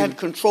drug dormir. had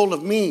control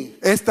of me.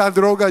 Esta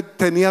droga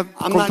tenía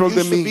I'm not control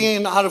de used to mí.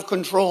 being out of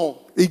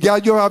control. Y ya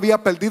yo había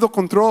perdido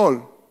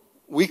control.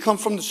 We come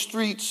from the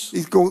streets.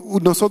 Y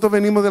nosotros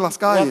venimos de las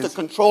We have to calles.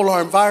 control our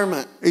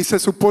environment. Y se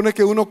supone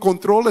que uno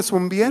controle su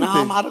ambiente. Now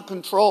I'm out of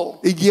control.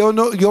 Y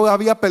yo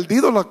había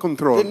perdido el Didn't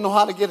control. know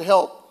how to get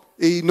help.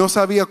 Y no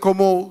sabía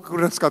cómo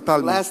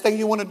rescatarme. Last thing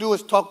you want to do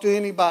is talk to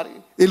anybody.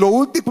 Y lo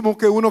último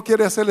que uno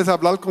quiere hacer es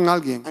hablar con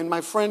alguien. And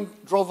my friend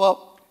drove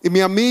up Y mi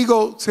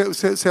amigo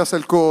se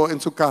acercó en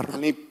su carro.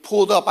 and he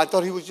pulled up. I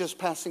thought he was just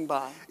passing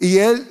by. Y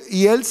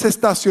él se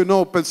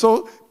estacionó.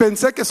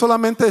 Pensé que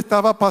solamente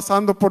estaba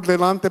pasando por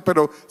delante,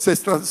 pero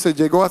se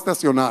llegó a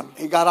estacionar.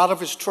 He got out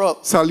of his truck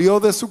Salió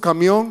de su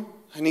camión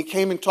and he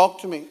came and talked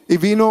to me. y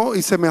vino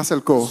y se me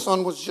acercó. The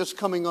sun was just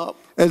coming up.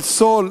 El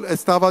sol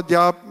estaba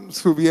ya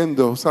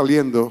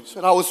saliendo. He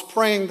said, I was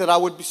praying that I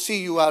would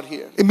see you out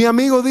here. Y mi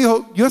amigo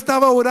dijo, yo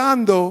estaba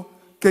orando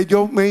que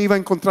yo me iba a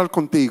encontrar The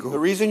contigo.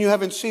 reason you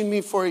haven't seen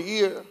me for a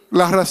year,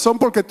 La razón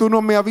por que tú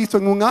no me has visto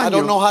en un I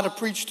don't know año, how to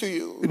preach to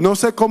you, no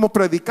sé cómo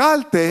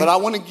predicarte, but I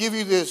want to give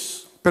you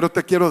this. pero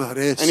te quiero dar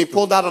And he esto.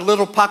 pulled out a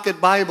little pocket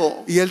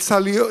Bible Y él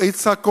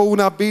sacó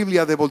una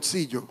Biblia de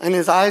bolsillo. and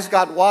his eyes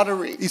got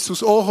watery. Y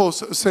sus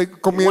ojos se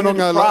comieron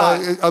He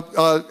wanted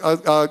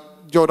a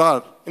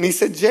llorar. And he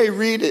said, Jay,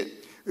 read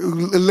it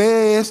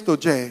Lee esto,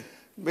 Jay,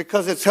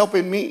 because it's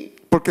helping me.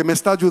 porque me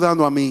está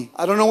ayudando a mí.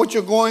 I don't know what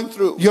you're going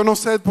through, Yo no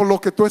sé por lo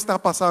que tú estás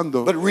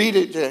pasando, but read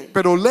it, Jay.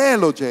 pero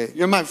léelo, Jay.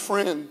 You're my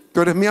friend.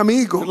 Tú eres mi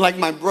amigo. You're like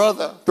my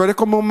brother. Tú eres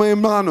como mi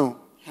hermano.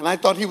 And I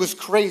thought he was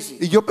crazy.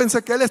 Y yo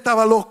pensé que él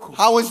estaba loco.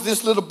 How is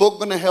this little book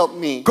going to help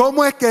me?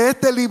 ¿Cómo es que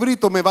este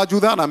librito me va a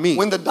ayudar a mí?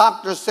 When the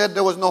doctor said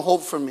there was no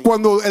hope for me.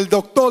 Cuando el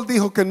doctor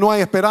dijo que no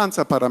hay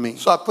esperanza para mí.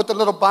 So I put the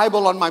little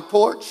Bible on my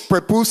porch.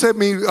 Pues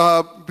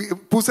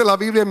puse la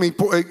Biblia en mi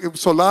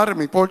solar, en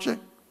mi porche.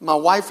 My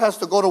wife has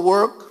to go to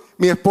work.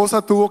 Mi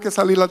esposa tuvo que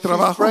salir al She's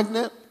trabajo.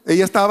 pregnant.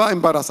 Ella estaba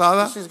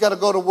embarazada. She's got to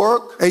go to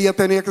work. Ella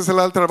tenía que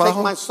salir al Take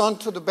trabajo my son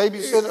to the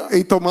babysitter.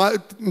 y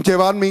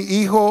llevar mi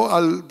hijo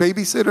al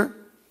babysitter.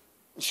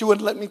 She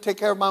wouldn't let me take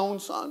care of my own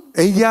son.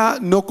 Ella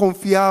no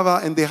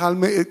confiaba en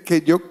dejarme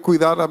que yo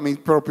cuidara a mi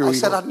propio I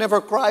said hijo. I'd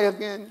never cry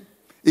again.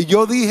 Y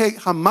yo dije,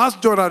 jamás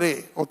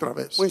lloraré otra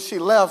vez. When she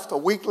left a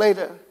week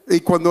later,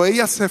 Y cuando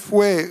ella se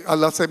fue a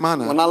la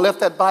semana, when I left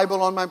that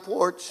Bible on my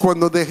porch,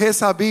 cuando dejé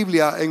esa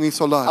Biblia en mi I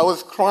solar,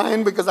 was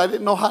crying because I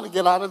didn't know how to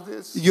get out of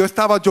this. yo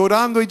estaba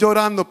llorando y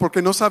llorando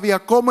porque no sabía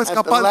cómo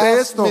escapar de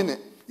last esto. minute,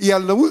 Y a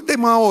la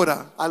última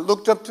hora I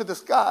looked up to the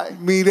sky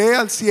miré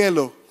al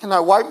cielo and I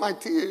wiped my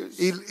tears.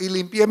 y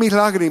limpié mis And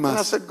I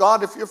lágrimas. said,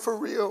 God, if you're for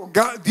real,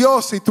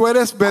 Dios, si tú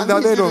eres I need you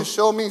verdadero, to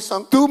show me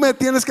something. tú me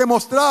tienes que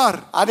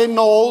mostrar. I didn't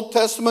know Old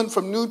Testament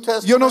from New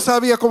Testament. Yo no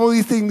sabía cómo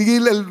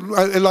distinguir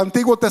el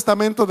Antiguo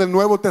Testamento del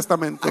Nuevo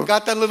Testamento. I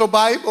got that little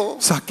Bible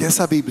Saqué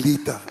esa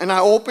Biblita, and I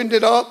opened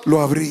it up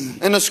lo abrí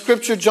and a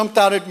scripture jumped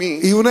out at me.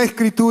 y una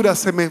escritura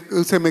se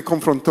me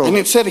confrontó. And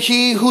it said,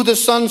 he who the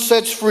Son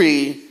sets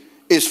free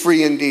is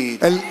free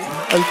indeed. El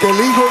que el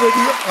Hijo de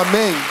Dios,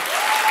 amén.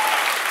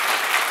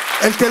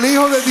 El que el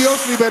Hijo de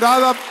Dios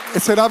liberada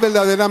será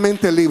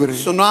verdaderamente libre.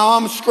 So now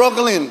I'm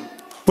struggling.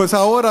 Pues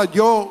ahora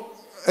yo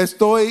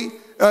estoy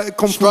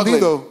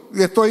confundido,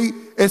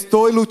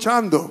 estoy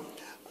luchando.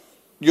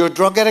 You're a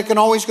drug addict and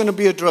always going to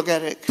be a drug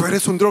addict. Tú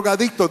eres un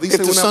drogadicto, dice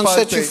If the una Son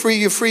sets you parte. free,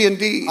 you're free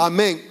indeed.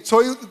 Amén.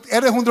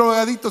 Eres un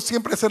drogadicto,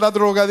 siempre serás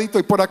drogadicto.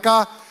 Y por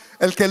acá,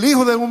 el que el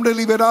Hijo del Hombre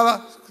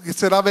liberada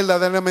será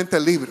verdaderamente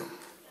libre.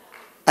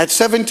 At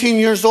 17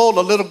 years old,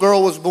 a little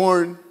girl was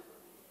born.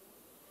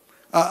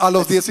 A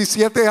los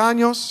 17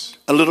 años,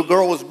 A little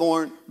girl was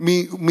born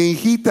mi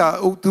hijita,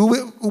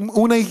 tuve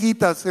una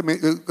hijita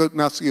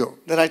nació.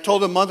 that I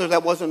told the mother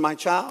that wasn't my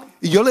child.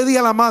 Y yo le di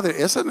a la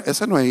madre,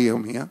 ese no es hijo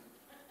mía.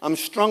 I'm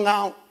strung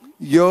out.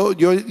 Yo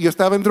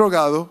estaba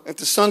endrogado. If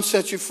the Son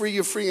sets you free,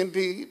 you're free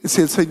indeed.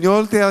 Si el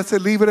Señor te hace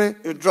libre,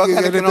 You're a drug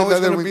addict eres and always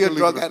going to be a verdaderamente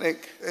drug libre.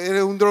 addict.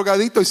 Eres un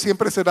drogadito y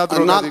siempre serás A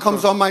knock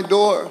comes drogadito. on my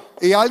door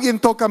Y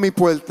alguien toca mi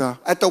puerta.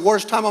 at the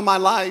worst time of my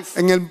life.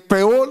 En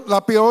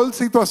la peor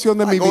situación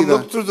de I mi go vida.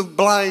 look through the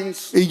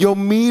blinds Y yo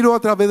miro a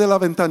través de la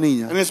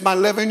ventanilla. and it's my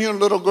 11-year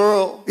little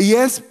girl Y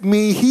es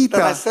mi that I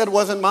hijita, said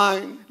wasn't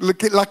mine.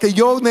 la que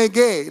yo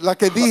negué, la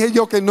que dije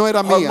yo que no era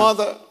Her mía.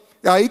 mother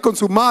Ahí con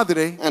su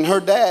madre and her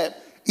dad.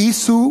 y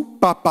su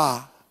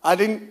papá. I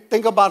didn't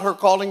think about her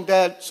calling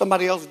dad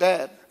somebody else's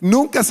dad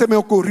Nunca se me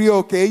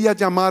ocurrió que ella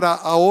llamara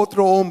a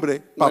otro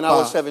hombre when I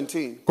was papá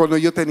 17. cuando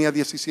yo tenía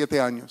 17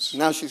 años.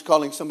 Now she's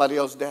calling somebody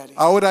else daddy.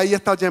 Ahora ella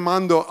está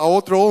llamando a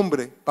otro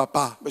hombre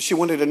papá. But she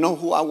wanted to know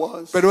who I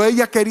was. Pero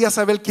ella quería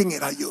saber quién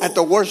era yo. At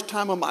the worst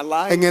time of my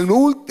life, En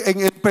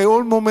el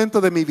peor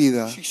momento de mi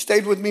vida, she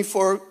stayed with me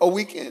for a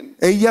weekend.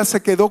 ella se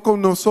quedó con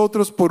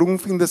nosotros por un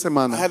fin de I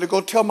semana. had to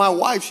go tell my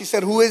wife. She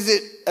said, who is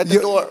it at the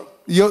door?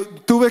 Yo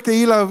tuve que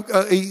ir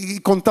y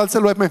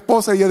contárselo a mi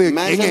esposa y yo dije,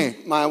 ¿quién es? Imagine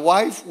my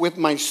wife with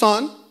my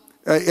son.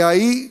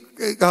 Ahí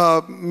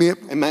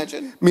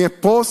Imagine. mi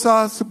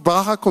esposa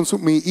baja con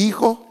mi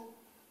hijo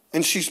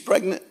And she's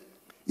pregnant.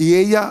 y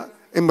ella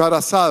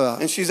embarazada.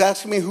 And she's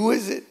asking me, who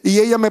is it? Y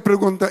ella me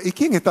pregunta, ¿y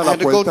quién está a I la had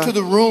to go puerta? to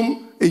the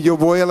room. Y yo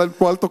voy al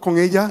cuarto con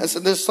ella. I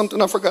said, there's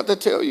something I forgot to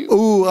tell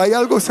you. Hay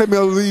algo se me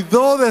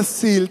olvidó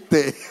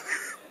decirte.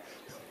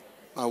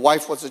 My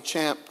wife was a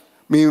champ.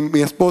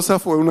 Mi esposa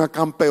fue una She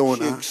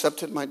campeona.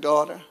 accepted my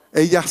daughter.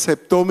 Ella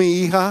aceptó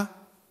mi hija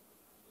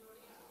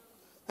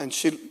And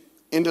she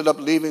ended up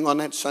leaving on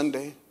that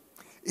Sunday.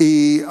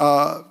 y,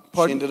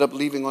 She ended up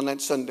leaving on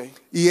that Sunday.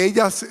 y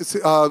ella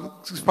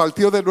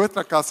partió de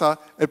nuestra casa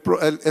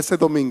ese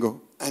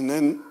domingo. And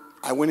then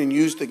I went and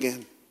used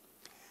again.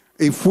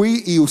 Y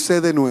fui y usé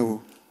de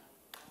nuevo.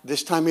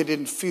 This time it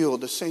didn't feel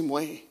the same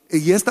way.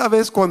 Y esta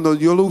vez cuando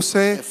yo lo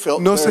usé, It felt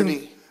no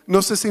dirty.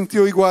 se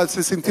sintió igual,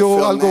 se sintió It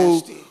felt algo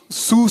nasty.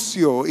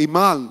 sucio y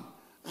mal.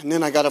 And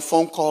then I got a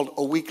phone call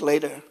a week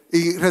later.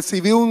 Y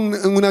recibí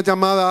una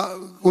llamada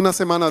una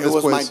semana It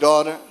was my después.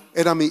 daughter.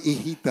 Era mi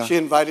hijita. She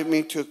invited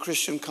me to a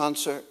Christian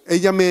concert.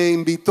 Ella me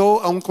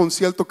invitó a un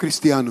concierto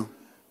cristiano.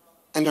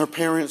 And her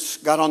parents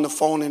got on the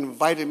phone and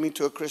invited me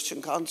to a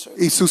Christian concert.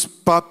 Y sus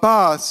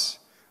papás,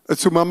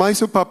 su mamá y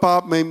su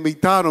papá me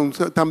invitaron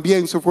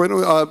también,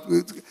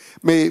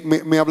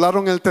 me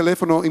hablaron en el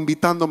teléfono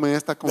invitándome a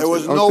esta There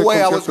was concierto. no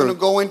way I was going to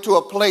go into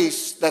a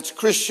place that's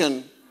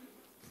Christian.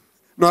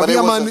 No but it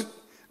había, was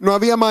no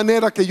había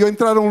manera que yo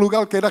entrara a un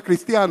lugar que era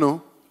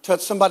cristiano.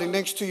 Touch somebody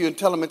next to you and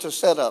tell them it's a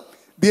setup.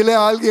 Dile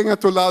a alguien a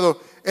tu lado,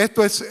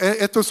 esto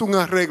es un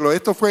arreglo,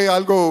 esto fue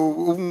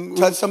algo.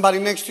 Touch somebody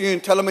next to you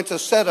and tell them it's a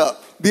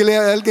setup. Dile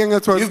a alguien a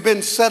tu lado. You've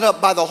been set up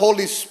by the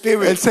Holy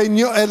Spirit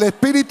El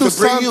Espíritu to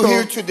bring you Santo.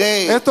 here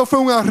today, Esto fue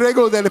un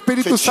arreglo del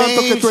Espíritu to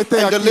Santo que change tú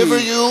estés and deliver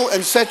aquí. you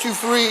and set you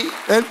free.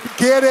 Él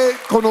quiere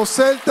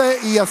conocerte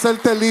y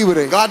hacerte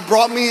libre. God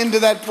brought me into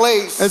that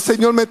place. El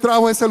Señor me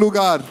trajo a ese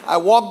lugar. I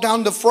walked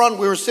down the front.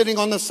 We were sitting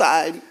on the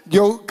side.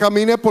 Yo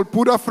caminé por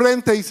pura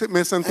frente y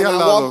me senté And al I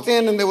lado. walked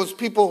in and there was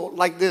people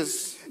like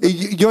this.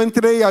 Y yo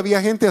entré y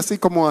había gente así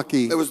como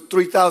aquí. There was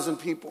 3,000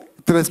 people.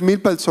 3,000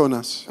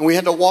 personas. And we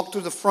had to walk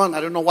through the front. I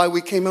don't know why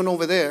we came in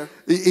over there.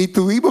 Y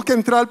tuvimos que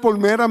entrar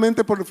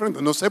meramente por el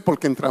frente. No sé por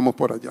qué entramos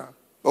por allá.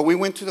 But we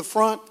went to the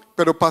front.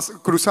 Pero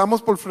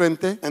cruzamos por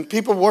frente. And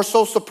people were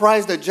so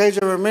surprised that J.J.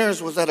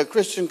 Ramirez was at a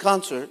Christian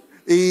concert.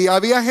 Y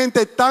había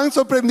gente tan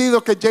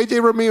sorprendido que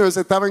J.J. Ramirez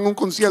estaba en un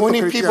concierto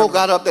 20 people cristiano.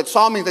 got up that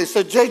saw me. They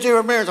said, J.J.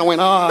 Ramirez. I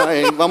went,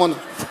 ay, vámonos.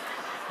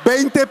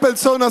 20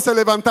 personas se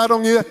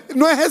levantaron y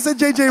no es ese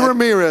J.J.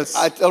 Ramirez.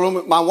 I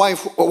told my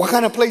wife, well, what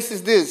kind of place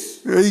is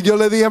this? Y yo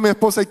le dije a mi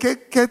esposa, ¿qué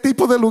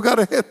tipo de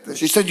lugar es este?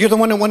 She said, you're the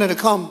one that wanted to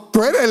come.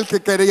 Tú eres el que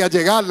quería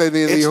llegar, le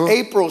It's dijo.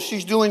 April.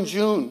 She's due in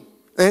June.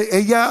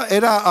 Ella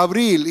era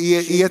abril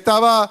y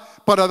estaba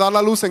para dar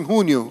la luz en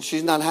junio.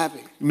 She's not happy.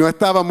 No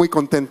estaba muy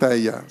contenta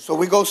ella. So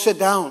we go sit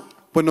down.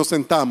 Pues nos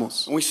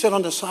sentamos. And we sit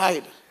on the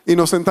side. Y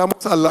nos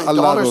sentamos al My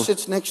daughter lado.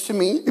 sits next to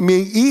me.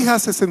 Mi hija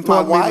se sentó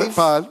a My mi wife,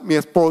 par, mi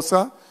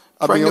esposa,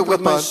 a mi Pregnant otra with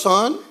my par.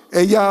 son.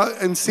 Ella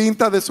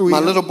encinta de su My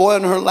hija. little boy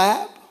in her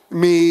lap.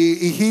 Mi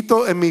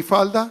hijito en mi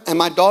falda. And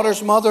my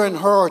daughter's mother and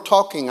her are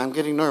talking. I'm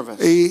getting nervous.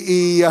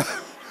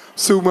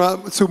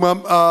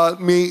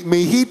 Mi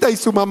hijita y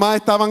su mamá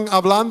estaban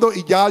hablando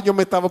y ya yo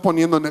me estaba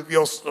poniendo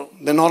nervioso.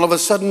 Then all of a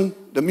sudden,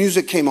 the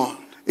music came on.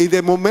 Y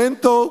de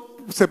momento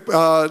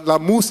la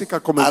música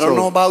I don't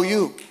know comenzó. about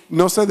you,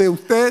 No sé de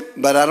usted,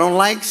 but I don't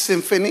like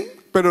symphony.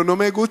 pero no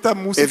me gusta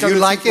música If you de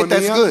like it,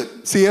 that's sinfonía. good.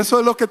 Si eso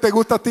es lo que te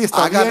gusta a ti,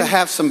 está I got to bien.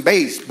 have some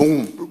bass.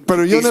 Boom.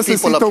 Pero yo These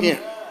people necesito up here.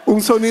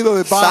 un sonido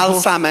de bajo.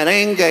 Salsa,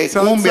 merengue,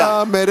 Salsa,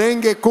 cumbia.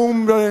 merengue,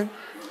 cumbia.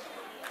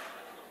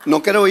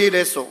 No quiero oír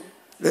eso.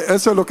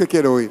 Eso es lo que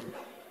quiero oír.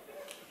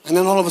 And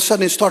then all of a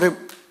sudden it started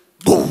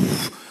boom,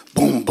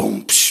 boom,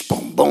 boom, psh,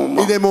 boom, boom.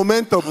 Y de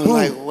momento, I'm boom,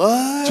 like,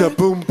 what?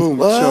 chaboom, boom,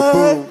 What?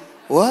 chaboom.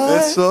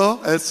 What?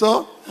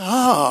 Eso.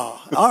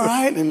 Oh, all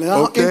right. And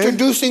now Okay.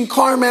 introducing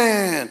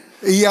Carmen.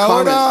 Y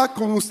ahora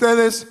con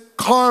ustedes,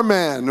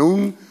 Carmen,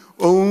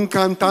 un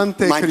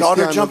cantante My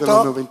daughter cristiano jumped de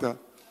los up. 90.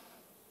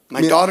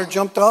 My daughter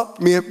jumped up,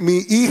 Mi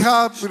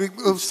hija started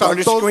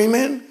saltó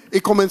screaming. y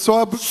comenzó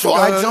a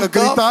I jumped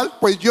gritar.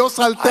 Pues yo I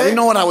salté didn't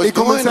know what I was y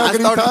comencé doing. a I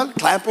started gritar.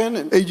 clapping.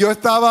 And Y yo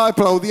estaba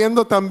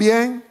aplaudiendo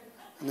también.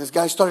 this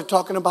guy started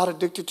talking about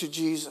addicted to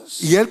Jesus.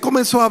 Y él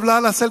comenzó a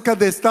hablar acerca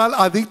de estar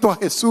adicto a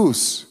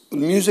Jesús.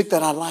 Music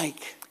that I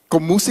like.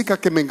 Con música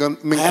que me I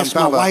asked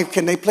my encantaba. wife,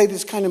 can they play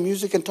this kind of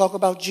music and talk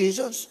about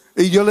Jesus?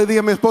 Y yo le dije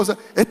a mi esposa,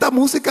 ¿esta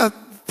música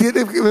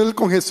tiene que ver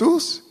con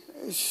Jesús?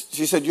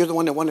 She said, you're the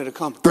one that wanted to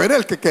come. Tú eres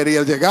el que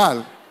quería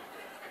llegar.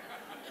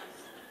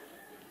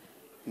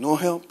 No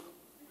help.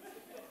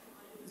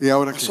 ¿Y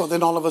ahora qué? So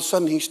then all of a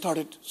sudden he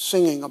started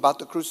singing about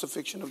the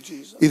crucifixion of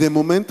Jesus. Y de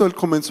momento él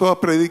comenzó a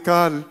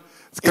predicar,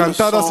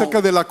 cantar song.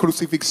 acerca de la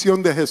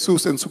crucifixión de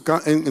Jesús en su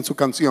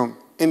canción.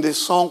 In this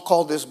song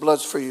called This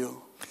Blood's for You.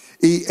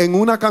 Y en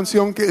una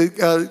canción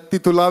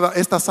titulada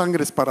Esta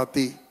sangre es para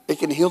ti. It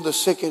can heal the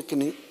sick. It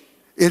can.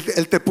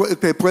 Él te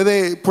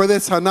puede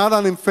sanar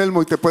al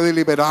enfermo y te puede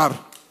liberar.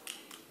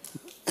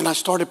 And I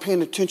started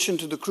paying attention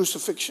to the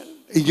crucifixion.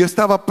 Y yo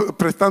estaba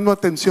prestando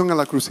atención a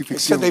la It said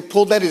crucifixión. they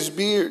pulled at his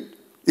beard.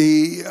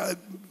 Y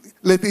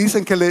Le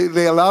dicen que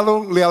le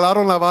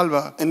alaron la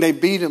barba And they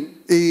beat him.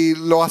 y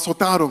lo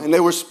azotaron And they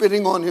were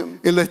spitting on him.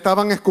 y le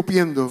estaban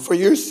escupiendo For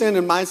your sin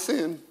and my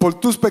sin. por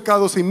tus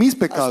pecados y mis I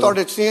pecados.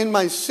 started seeing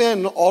my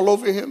sin all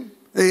over him.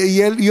 Y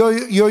yo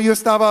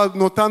estaba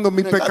notando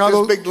mi And I got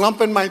pecado this big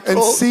lump in my throat.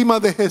 encima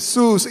de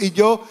Jesús y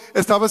yo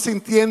estaba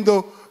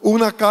sintiendo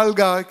una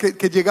carga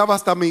que llegaba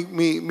hasta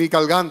mi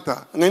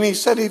garganta. And then he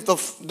said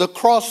the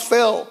cross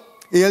fell.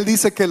 Y él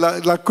dice que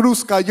la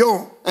cruz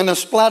cayó And a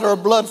splatter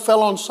of blood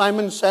fell on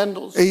Simon's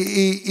sandals.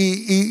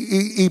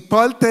 y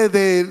parte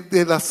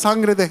de la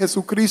sangre de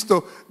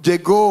Jesucristo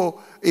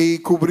llegó y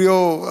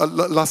cubrió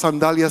las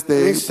sandalias And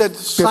he de said,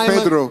 Simon,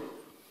 Pedro.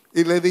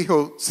 Y le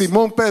dijo,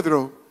 Simón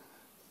Pedro,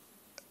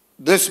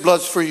 this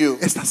blood's for you.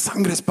 esta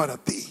sangre es para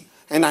ti.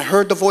 And I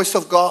heard the voice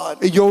of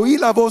God. Y yo oí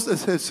la voz de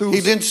Jesús. He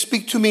didn't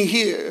speak to me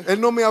here. Él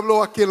no me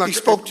habló aquí en la He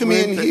spoke to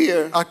me in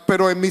here.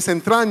 pero en mis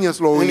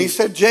entrañas lo And he oí.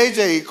 said,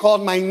 JJ, he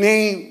called my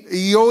name.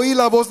 Y yo oí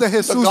la voz de The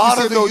Jesús God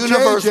of diciendo, the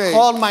universe JJ,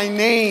 called my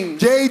name.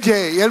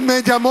 JJ. Él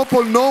me llamó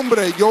por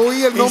nombre. Yo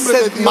oí el He nombre de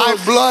said, Dios. my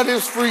blood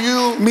is for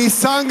you. Mi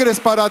sangre es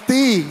para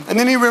ti. And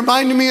then he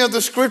reminded me of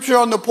the scripture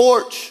on the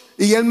porch.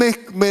 Y él me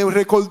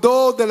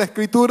recordó de la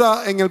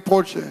escritura en el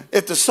porche.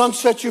 If the Son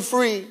set you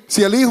free,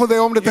 Si el Hijo de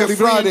Hombre te You're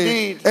free librare,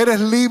 indeed. eres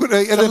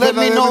libre, eres let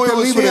me know it verdaderamente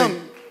was libre.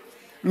 him.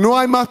 No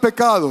hay más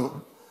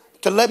pecado.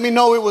 to let me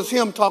know it was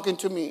him talking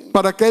to me.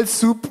 Para que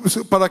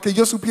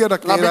yo supiera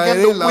que And I era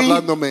began to él weep.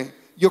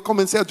 hablándome. Yo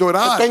comencé a The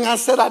llorar. thing I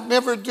said I'd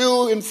never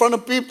do in front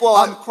of people,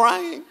 I'm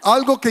crying.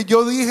 Algo que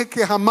yo dije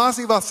que jamás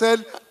iba a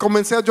hacer,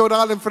 comencé a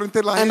llorar en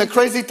frente de la And the gente.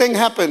 crazy thing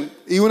happened.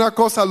 Y una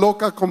cosa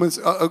loca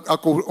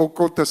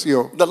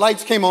aconteció. The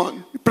lights came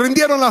on.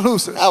 Prendieron las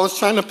luces. I was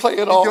trying to play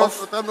it Y yo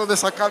off. tratando de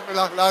sacarme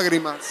las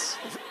lágrimas.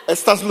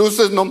 Estas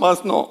luces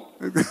nomás no.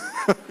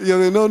 Y yo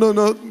de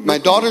no. My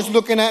daughter's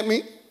looking at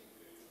me.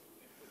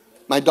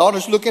 My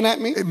daughter's looking at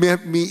me.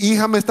 Mi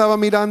hija me estaba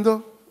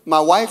mirando. My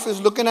wife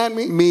is looking at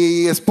me.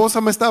 Mi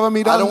esposa me estaba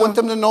I don't want mirando.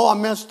 them to know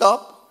I'm messed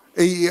up.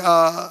 Y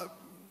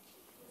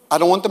I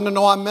don't want them to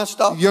know I'm messed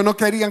up. yo no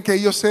querían que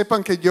ellos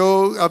sepan que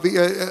yo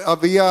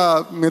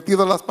había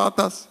metido las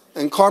patas.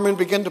 And Carmen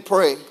began to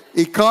pray.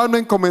 Y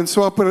Carmen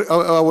comenzó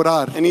a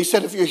orar. And he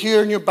said, if you're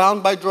here and you're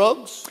bound by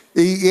drugs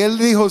Y él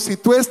dijo, si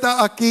tú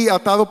estás aquí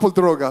atado por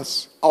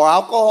drogas or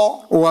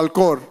alcohol, o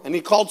alcohol, and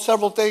he called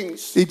several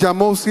things, y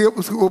llamó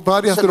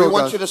varias he said, we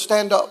want drogas, you to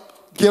stand up.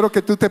 quiero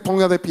que tú te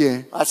pongas de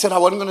pie. I said I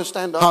wasn't going to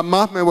stand up.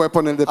 Jamás me voy a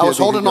poner de I pie. was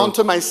holding dije yo. on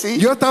to my seat,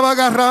 Yo estaba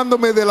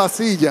agarrándome de la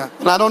silla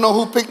and I don't know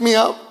who picked me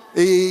up.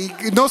 y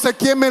no sé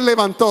quién me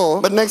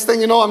levantó, But next thing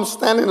you know, I'm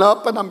standing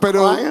up and I'm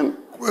pero crying.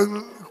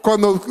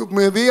 cuando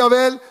me di a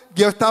ver,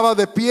 yo estaba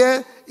de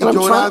pie y And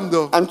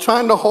llorando, I'm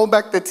trying to hold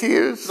back the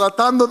tears.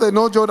 tratando de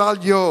no llorar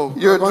yo.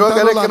 You're a drug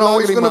aguantando addict las and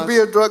always going to lágrimas. be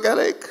a drug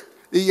addict.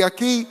 Y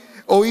aquí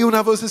oí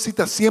una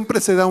vocecita, siempre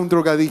se da un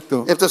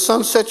drogadicto. If the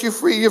Son sets you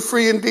free, you're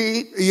free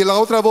indeed. Y la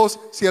otra voz,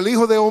 si el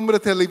Hijo de Hombre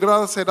te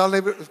librara, será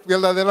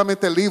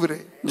verdaderamente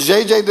libre.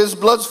 JJ, this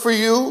blood's for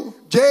you.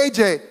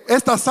 JJ,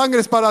 esta sangre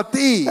es para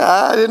ti.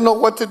 I didn't know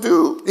what to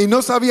do. Y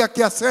no sabía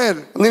qué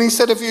hacer. And then he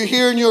said, if you're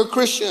here and you're a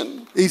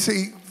Christian, Y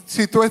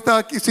si tú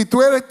estás aquí, si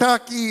tú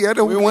estás aquí,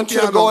 eres we un want you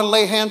to go cristiano, and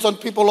lay hands on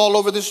people all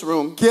over this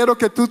room. quiero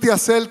que tú te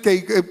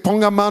acerques y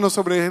ponga manos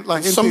sobre la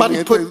gente en Somebody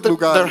este put their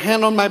lugar.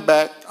 hand on my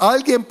back,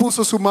 Alguien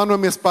puso su mano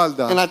en mi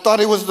espalda. and I thought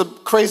it was the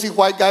crazy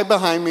white guy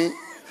behind me.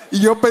 Y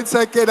yo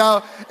pensé que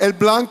era el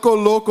blanco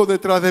loco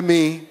detrás de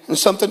mí. And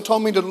something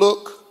told me to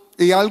look.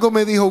 Y algo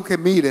me dijo que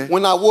mire.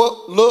 When I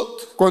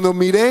looked, Cuando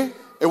miré,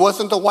 it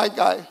wasn't the white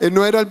guy.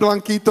 no era el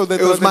blanquito It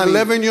detrás was my de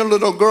mí. 11-year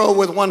little girl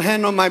with one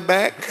hand on my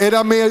back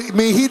Era mi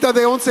hijita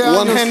de 11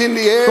 One hand in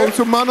the air. años con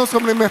su mano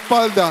sobre mi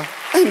espalda.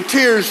 and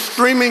tears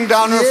streaming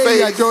down Y her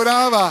ella face.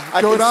 lloraba,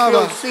 I can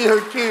lloraba. still see her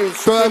tears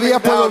Todavía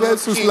streaming puedo down her ver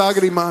sus cheeks.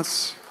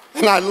 lágrimas.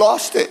 And I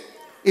lost it.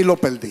 Y lo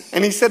perdí.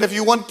 And he said, if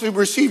you want to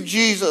receive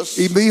Jesus,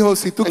 Y dijo,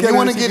 si tú and you quieres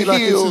want to get recibir a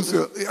healed,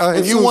 Jesús,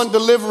 and you want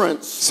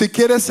deliverance, si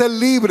quieres ser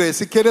libre,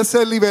 si quieres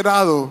ser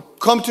liberado,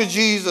 come to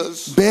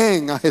Jesus.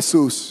 ven a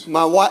Jesús.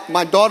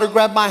 My daughter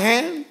grabbed my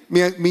hand,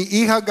 Mi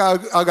hija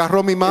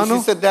agarró mi and mano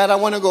she said, Dad, I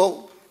want to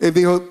go. y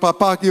dijo,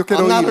 papá, yo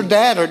quiero I'm not her ir.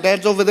 dad. Her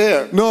dad's over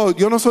there. No,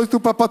 yo no soy tu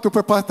papá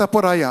está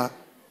por allá.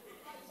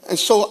 And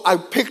so I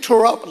picked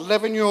her up,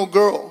 11-year-old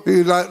girl.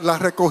 Y la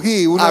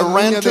recogí, una I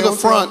ran niña to de the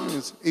 11 front.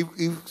 años,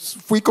 y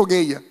fui con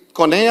ella.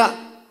 Con ella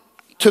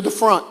to the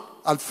front.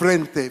 Al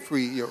frente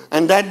fui yo.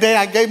 And that day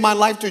I gave my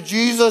life to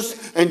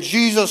Jesus, and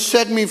Jesus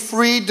set me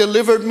free,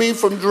 delivered me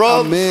from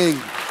drugs, Amén.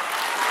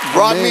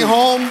 brought Amén. me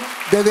home.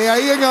 Desde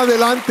ahí en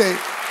adelante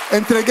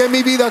entregué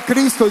mi vida a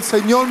Cristo. El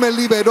Señor me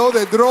liberó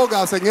de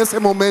drogas en ese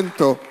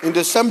momento. In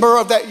December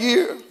of that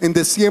year, En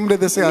diciembre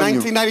de ese in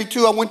año.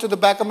 1992, I went to the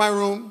back of my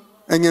room,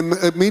 En el and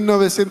God gave me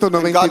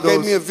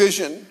a 1992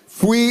 vision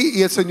fui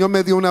y el Señor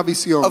me dio una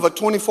visión of a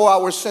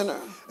 24-hour center.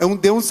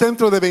 de un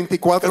centro de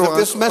 24 Because if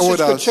this message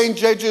could horas. change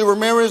J.J.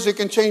 Ramirez, it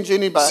can change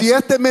anybody. Si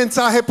este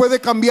mensaje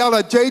puede cambiar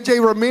a J.J.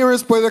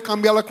 Ramirez, puede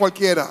cambiar a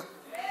cualquiera.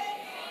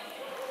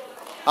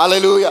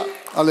 Hallelujah.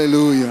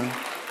 Aleluya.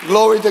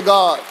 Glory to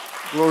God.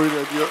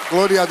 Gloria a Dios.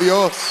 Gloria a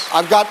Dios.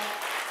 I've got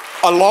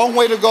a long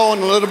way to go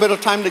and a little bit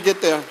of time to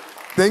get there.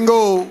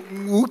 Tengo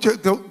mucho,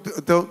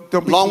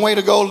 Long way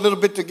to go, a little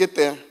bit to get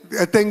there.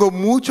 tengo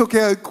mucho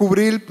que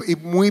cubrir y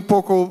muy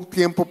poco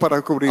tiempo para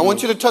I cubrirlo.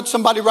 want you to touch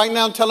somebody right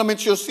now and tell them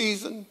it's your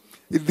season.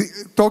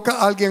 Toca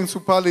a alguien en su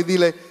palo y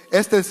dile,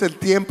 este es el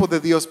tiempo de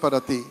Dios para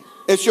ti.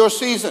 It's your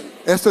season.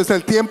 Esto es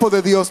el tiempo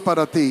de Dios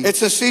para ti.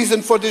 It's a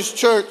season for this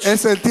church.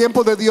 Es el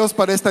tiempo de Dios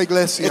para esta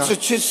iglesia. It's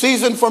a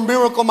season for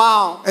Miracle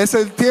Mile. Es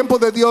el tiempo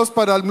de Dios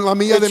para la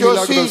milla de It's your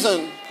milagros.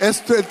 season.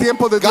 Es el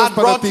tiempo de Dios God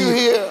para brought ti. you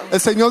here El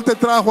Señor te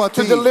trajo a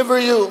to ti. deliver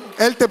you,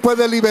 Él te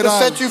puede to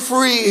liberar set you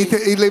free,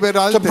 y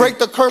liberarte. to break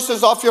the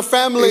curses off your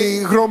family.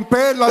 Y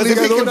romper la Because if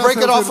he can ligadura break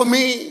it off of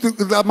me,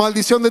 la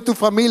maldición de tu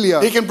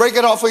familia. He can break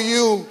it off of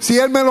you. Si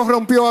Él me lo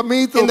rompió a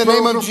mí, In the lo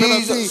name puedo of romper a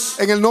ti. Jesus.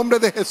 En el nombre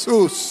de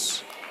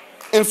Jesús.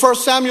 In 1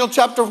 Samuel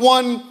chapter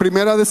 1,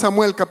 Primera de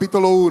Samuel,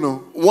 capítulo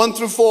 1, 1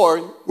 through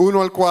 4,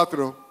 1 al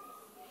 4.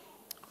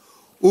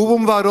 Hubo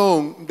un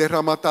varón de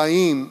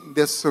Ramataim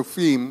de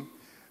Sofim,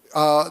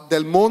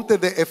 del monte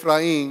de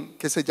Efraín,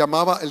 que se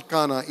llamaba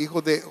Elcana,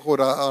 hijo de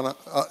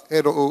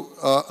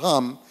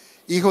Jeroham,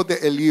 hijo de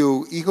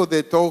Eliú, hijo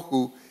de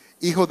Tohu,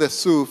 hijo de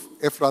Suf,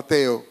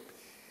 Efrateo.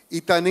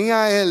 Y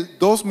tenía él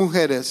 2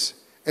 mujeres.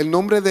 El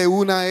nombre de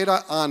una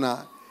era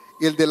Ana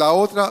y el de la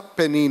otra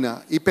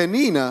Penina. Y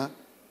Penina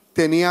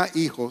tenía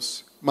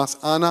hijos, mas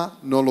Ana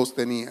no los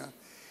tenía.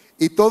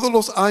 Y todos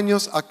los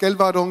años aquel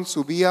varón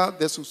subía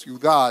de su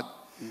ciudad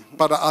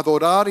para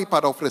adorar y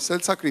para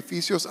ofrecer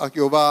sacrificios a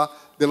Jehová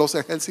de los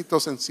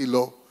ejércitos en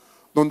Silo,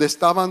 donde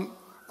estaban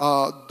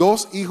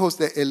 2 hijos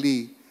de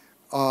Elí,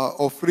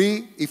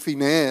 Ofri y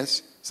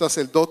Finees,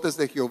 sacerdotes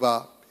de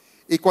Jehová.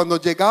 Y cuando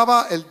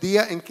llegaba el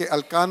día en que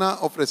Elcana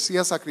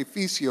ofrecía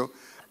sacrificio,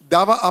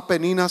 daba a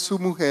Penina su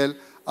mujer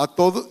a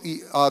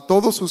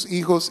todos sus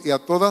hijos y a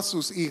todas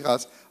sus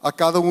hijas, a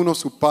cada uno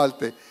su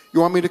parte.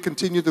 You want me to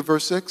continue to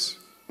verse 6?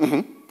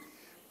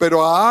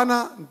 Pero a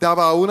Ana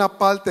daba una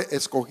parte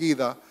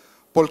escogida,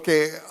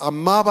 porque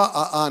amaba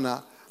a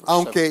Ana,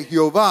 aunque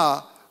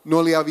Jehová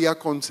no le había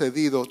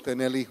concedido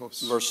tener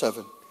hijos. verse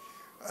 7.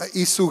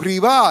 Y su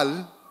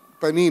rival,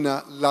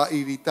 Penina, la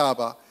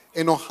irritaba,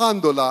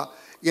 enojándola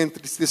y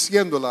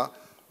entristeciéndola,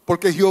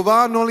 porque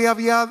Jehová no le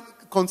había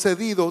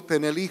concedido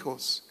tener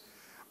hijos.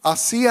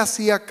 Así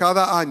hacía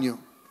cada año.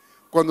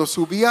 Cuando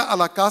subía a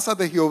la casa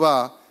de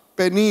Jehová,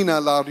 Penina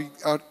la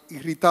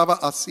irritaba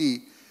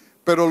así,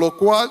 pero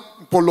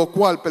por lo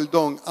cual,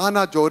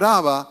 Ana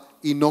lloraba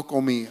y no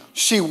comía.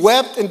 She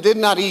wept and did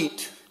not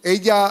eat.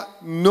 Ella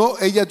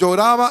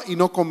lloraba y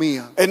no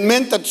comía. It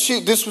meant that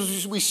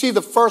we see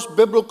the first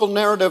biblical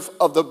narrative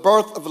of the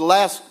birth of the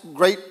last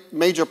great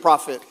major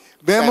prophet.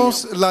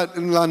 Vemos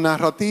la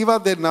narrativa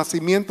del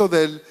nacimiento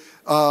del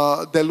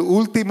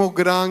último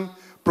gran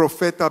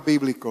profeta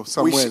bíblico,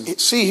 Samuel. We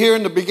see here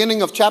in the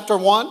beginning of chapter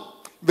 1,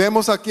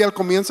 Vemos aquí al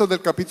comienzo del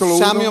capítulo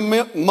 1,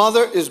 Samuel's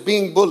mother is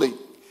being bullied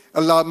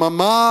la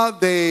mamá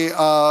de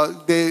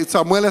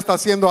Samuel está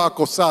siendo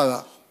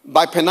acosada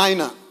by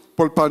Penina,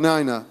 por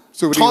Penina,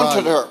 su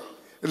taunted rival.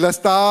 her La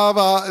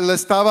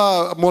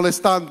estaba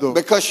molestando,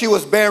 because she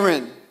was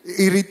barren.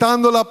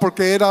 irritándola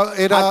porque era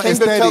I came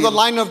to tell the estéril.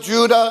 line of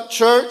Judah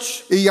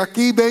church, Y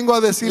aquí vengo a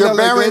decirle your a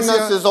la barrenness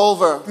iglesia, is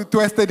over. tu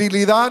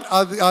esterilidad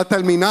ha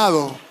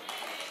terminado.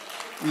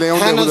 León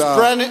de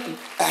Judá.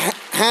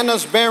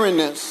 Hannah's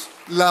barrenness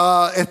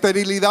La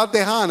esterilidad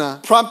de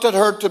Hannah prompted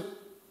her to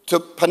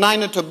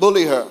Penina to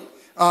bully her.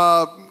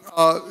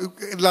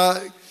 la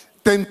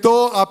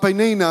tentó a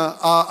Penina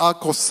a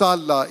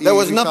acosarla y There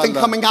was nothing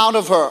irritarla. coming out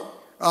of her,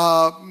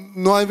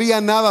 No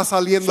había nada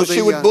saliendo so de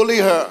she would ella. bully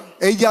her.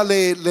 Ella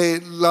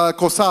la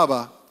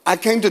acosaba. I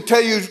came to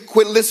tell you,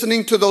 quit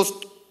listening to those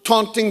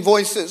taunting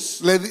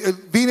voices.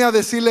 Vine a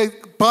decirle,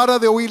 para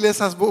de oírle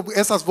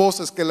esas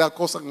voces que le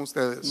acosan a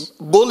ustedes.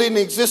 Bullying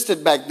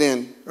existed back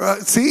then.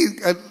 Sí,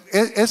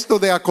 esto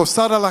de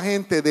acosar a la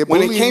gente, de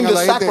When it bullying came a to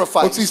la gente,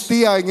 sacrifice.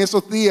 existía en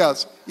esos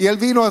días. Y él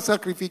vino a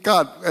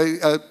sacrificar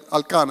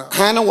al Cana.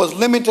 Hannah was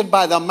limited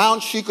by the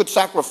amount she could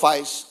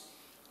sacrifice.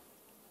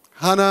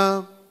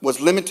 Hannah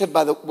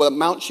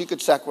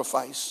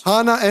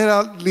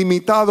era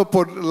limitado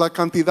por la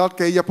cantidad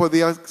que ella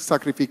podía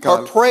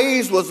sacrificar. Her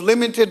praise was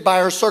limited by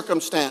her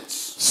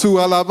circumstance. Su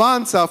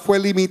alabanza fue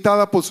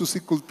limitada por sus She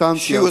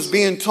circunstancias. was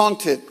being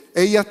taunted.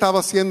 Ella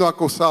estaba siendo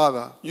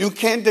acosada. You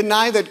can't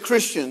deny that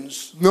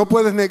Christians No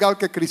puedes negar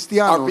que are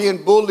cristianos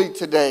being bullied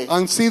today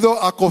han sido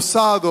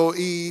acosados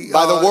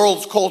by the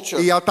world's culture.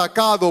 y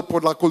atacados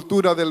por la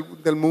cultura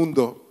del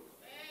mundo.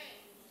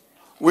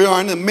 We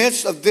are in the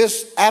midst of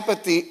this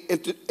apathy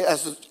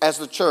as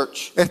the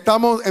church.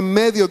 Estamos en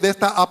medio de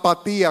esta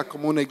apatía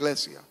como una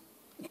iglesia.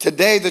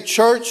 Today the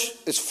church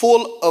is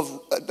full of,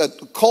 the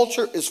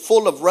culture is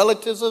full of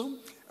relativism.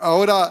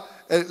 Ahora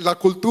la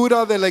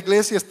cultura de la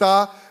iglesia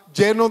está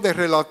lleno de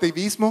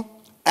relativismo,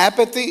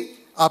 Apathy,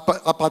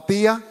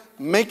 apatía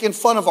making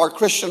fun of our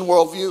Christian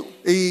worldview.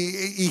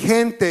 y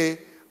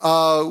gente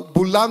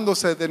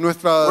burlándose de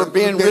nuestra We're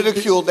being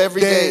ridiculed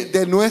every day.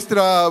 de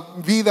nuestra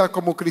vida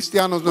como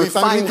cristianos. We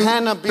find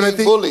Hannah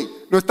being bullied.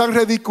 Nos están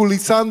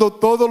ridiculizando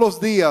todos los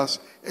días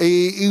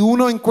Y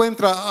uno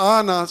encuentra a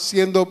Ana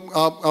siendo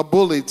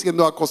bullied,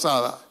 siendo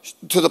acosada.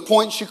 To the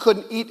point she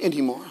couldn't eat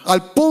anymore.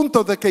 Al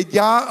punto de que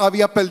ya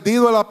había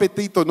perdido el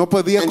apetito, no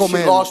podía And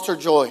comer. she lost her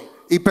joy.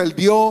 Y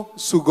perdió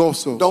su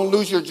gozo. Don't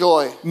lose your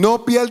joy. No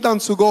pierdan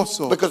su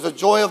gozo. Because the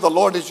joy of the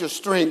Lord is your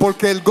strength.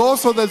 Porque el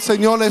gozo del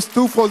Señor es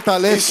tu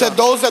fortaleza. He said,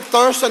 those that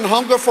thirst and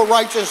hunger for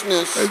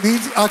righteousness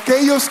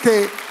Aquellos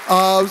que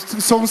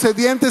son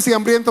sedientes y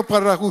hambrientos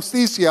para la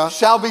justicia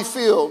shall be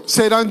filled.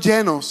 serán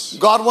llenos.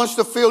 God wants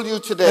to fill you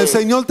today. El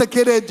Señor te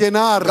quiere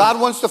llenar.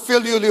 God wants to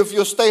fill you if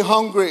you stay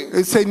hungry.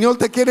 El Señor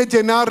te quiere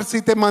llenar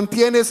si te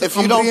mantienes If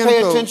you don't pay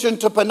hambriento. attention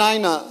to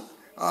Penina.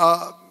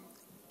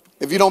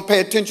 If you don't pay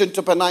attention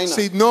to Penina.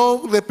 Si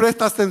no le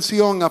prestas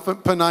atención a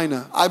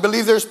Penina. I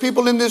believe there's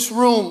people in this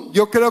room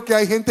Yo creo que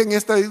hay gente en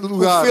este who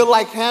lugar feel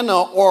like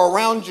Hannah or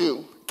around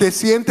you que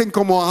sienten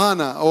como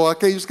Ana o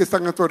aquellos que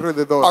están a tu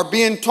alrededor. are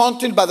being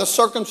taunted by the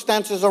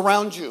circumstances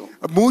around you.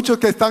 Muchos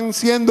que están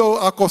siendo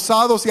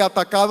acosados y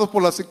atacados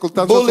por las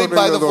circunstancias Bullied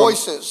by the alrededor.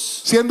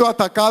 voices. Siendo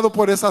atacados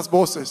por esas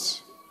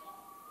voces.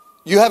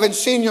 You haven't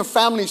seen your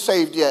family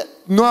saved yet.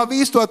 No ha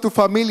visto a tu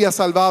familia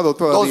salvado Those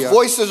todavía.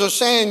 voices are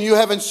saying you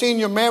haven't seen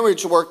your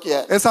marriage work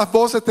yet. Esas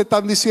voces te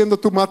están diciendo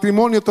tu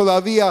matrimonio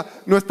todavía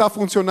no está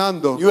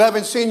funcionando. You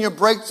haven't seen your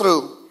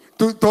breakthrough.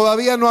 Tú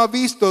todavía no has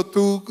visto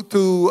tu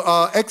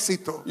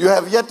éxito. You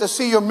have yet to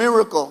see your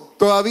miracle.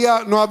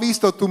 Todavía no has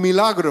visto tu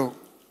milagro.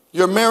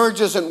 Your marriage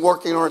isn't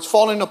working or it's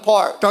falling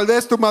apart. Tal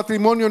vez tu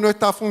matrimonio no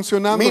está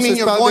funcionando, Meaning se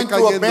you're está going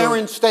through a decayendo.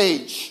 barren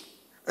stage.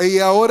 Y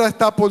ahora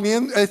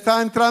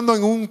está entrando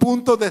en un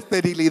punto de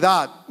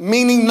esterilidad.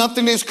 Meaning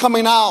nothing is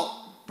coming out.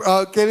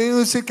 Queriendo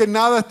decir que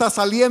nada está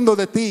saliendo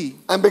de ti.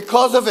 And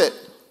because of it,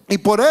 Y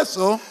por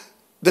eso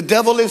the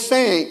devil is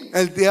saying,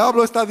 el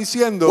diablo está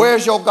diciendo,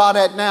 where's your God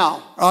at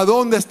now? ¿a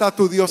dónde está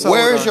tu Dios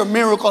Where's ahora? your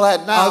miracle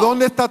at ¿A now?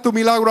 dónde está tu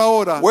milagro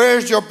ahora?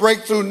 Where's your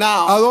breakthrough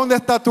 ¿A now? dónde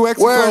está tu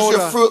éxito Where's your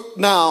ahora? fruit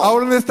 ¿A now?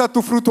 dónde está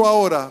tu fruto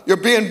ahora?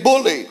 You're being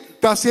bullied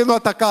Está siendo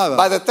atacada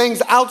by the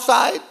things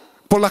outside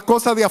por las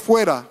cosas de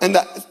afuera and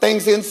the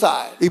things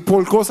inside. y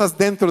por cosas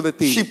dentro de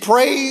She ti.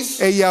 prays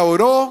Ella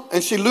oró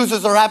and she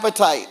loses her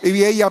appetite.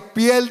 y ella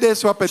pierde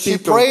su She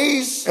apetito.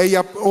 prays Ella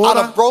out ora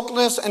of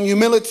brokenness and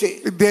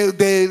humility.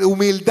 de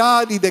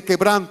humildad y de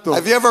quebranto.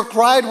 Have you ever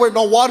cried where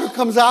no water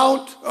comes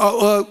out?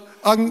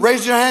 Han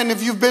Raise your hand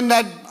if you've been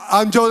that.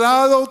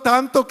 llorado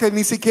tanto que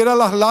ni siquiera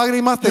las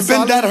lágrimas te You've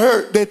been that salen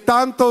hurt. de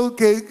tanto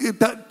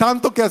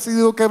que ha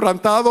sido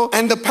quebrantado.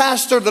 And the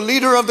pastor, the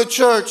leader of the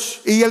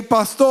church, Y el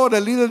pastor,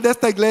 el líder de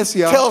esta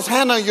iglesia, tells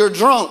Hannah, you're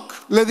drunk.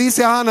 le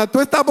dice a Ana, tú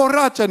estás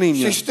borracha,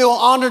 niña. She still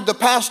honored the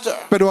pastor.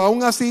 Pero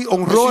aún así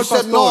And honró she al said,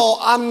 pastor. no,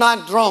 I'm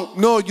not drunk.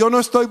 No, yo no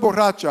estoy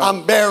borracha.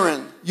 I'm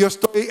barren. Yo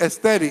estoy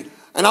estéril.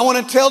 And I want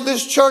to tell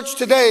this church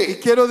Y today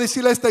quiero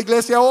decirle a esta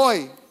iglesia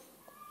hoy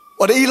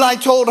what Eli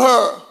told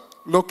her.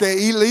 lo que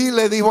Eli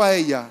le dijo a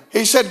ella.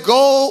 He said,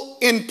 go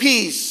in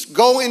peace,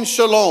 go in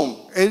shalom,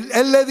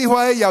 Él le dijo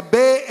a ella,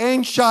 ve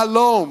en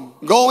shalom.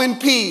 go in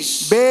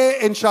peace. Ve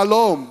en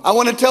shalom. I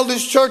want to tell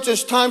this church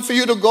it's time for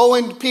you to go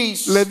in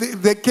peace.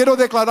 Quiero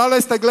declarar a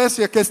esta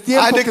iglesia que es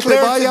tiempo I que te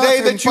declare vayas today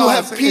en that you paz,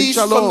 have en peace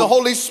from the shalom.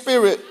 Holy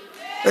Spirit.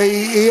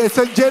 Y es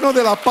el lleno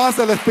de la paz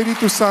del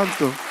Espíritu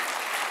Santo.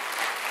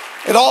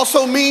 It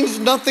also means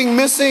nothing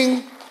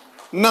missing,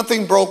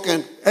 nothing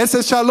broken.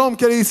 Ese shalom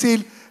quiere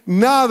decir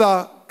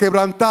nada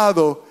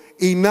quebrantado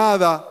y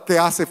nada que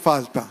hace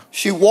falta.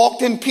 She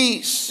walked in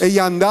peace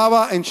Ella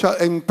andaba en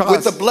with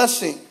paz a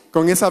blessing,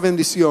 con esa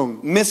bendición,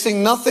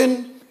 missing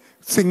nothing,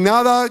 sin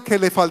nada que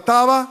le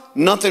faltaba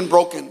nothing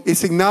broken. y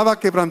sin nada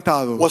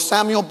quebrantado. Was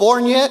Samuel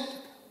born yet?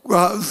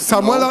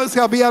 Samuel se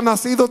había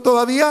nacido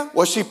todavía.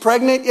 Was she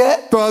pregnant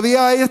yet?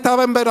 Todavía ella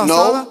estaba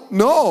embarazada.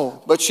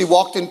 No. But she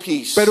walked in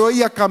peace. Pero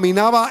ella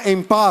caminaba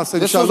en paz, en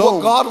This is what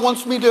shalom. God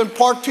wants me to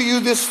impart to you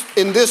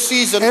in this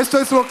season. Esto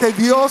es lo que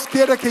Dios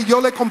quiere que yo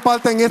le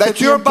comparta en este That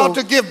you're tiempo. about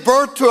to give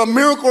birth to a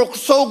miracle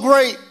so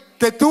great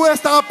Que tú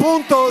estás a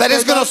punto that de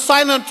it's going to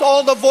silence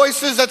all the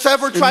voices that's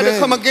ever tried to Amen.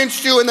 come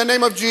against you in the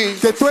name of Jesus.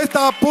 que tú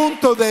estás a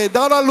punto de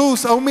dar a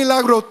luz a un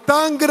milagro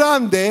tan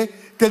grande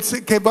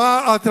que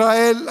va a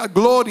traer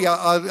gloria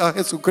a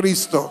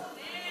Jesucristo.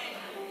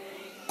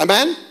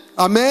 Amen?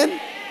 Amén.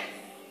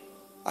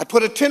 I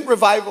put a tent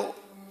revival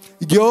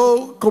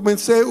Yo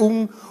comencé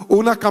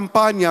una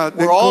campaña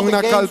where all con the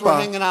una gangs were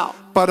carpa hanging out.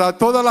 para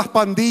todas las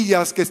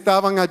pandillas que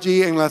estaban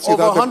allí en la Over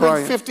ciudad de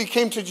Bryan. 150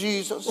 came to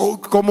Jesus.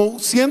 Como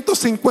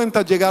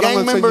 150 llegaron Gang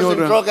al members and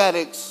Señor. drug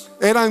addicts.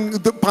 Eran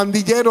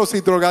pandilleros y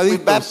We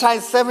drogadictos.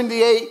 baptized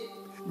 78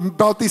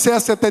 Bauticé a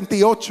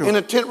 78 in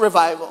a tent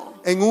revival.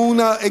 en un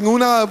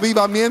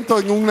avivamiento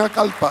en una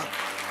carpa.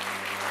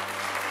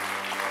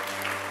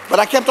 But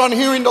I kept on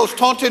hearing those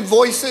taunted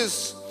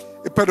voices.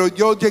 Pero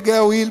yo llegué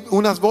a oír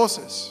unas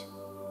voces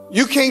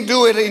You can't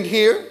do it in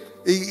here.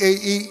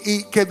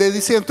 y que me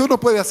decían, tú no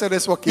puedes hacer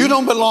eso aquí. You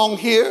don't belong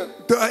here.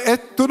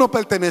 Tú no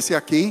perteneces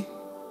aquí.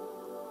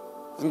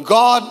 And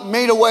God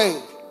made a way.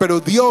 Pero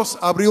Dios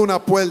abrió una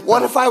puerta.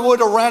 What if I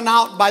would have ran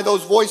out by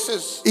those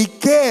voices? ¿Y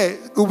qué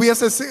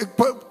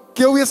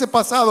 ¿Qué hubiese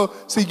pasado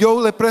si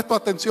yo le presto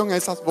atención a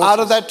esas Out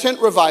of voces? that tent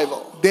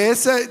revival, De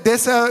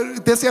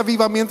ese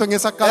avivamiento en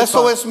esa carpa,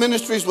 SOS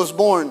Ministries was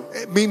born.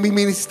 mi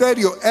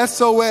ministerio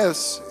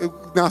SOS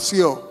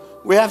nació.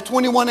 We have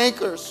 21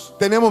 acres.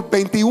 Tenemos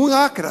 21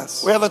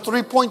 acres. We have a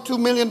 $3.2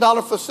 million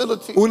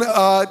facility.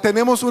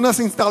 Tenemos unas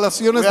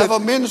instalaciones We have a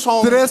men's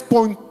home. de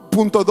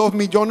 $3.2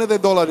 millones de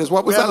dólares.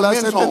 What was We that have a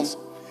last men's sentence?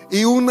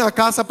 Y una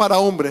casa para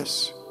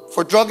hombres,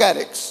 For drug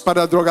addicts.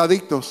 para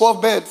drogadictos.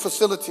 12-bed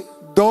facility.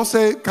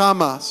 12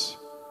 camas.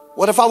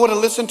 What if I would have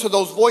listened to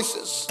those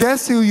voices? ¿Qué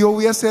si yo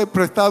hubiese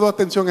prestado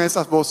atención a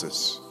esas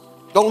voces?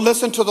 Don't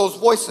listen to those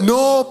voices.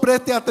 No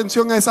preste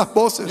atención a esas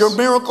voces. Your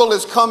miracle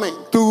is coming.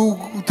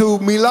 Tu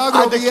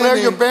milagro I declare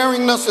your viene.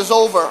 barrenness is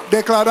over.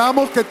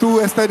 Declaramos que tu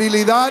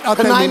esterilidad ha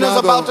Penina is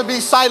about to terminado. be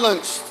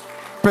silenced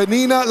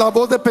Penina, la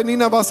voz de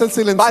Penina va a ser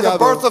by the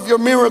birth silenciada of your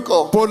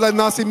miracle. por el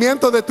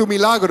nacimiento de tu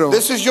milagro.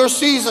 This is your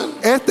season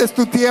Este es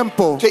tu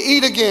tiempo to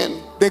eat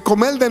again. de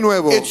comer de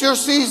nuevo. It's your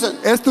season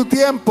Es tu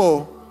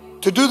tiempo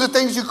to do the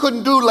things you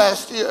couldn't do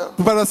last year.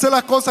 para hacer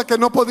las cosas que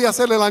no podía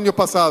hacer el año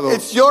pasado.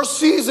 It's your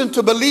season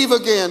to believe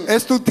again.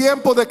 Es tu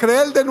tiempo de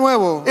creer de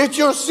nuevo. It's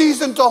your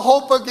season to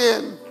hope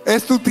again.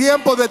 Es tu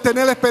tiempo de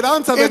tener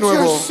esperanza de It's your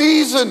nuevo.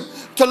 season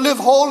to live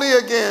holy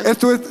again. Es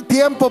tu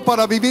tiempo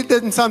para vivir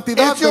en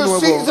santidad It's de your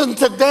nuevo. season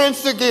to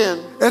dance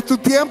again. Es tu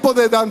tiempo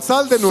de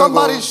danzar de nuevo.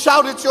 Somebody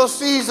shout, it's your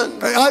season.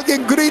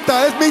 Alguien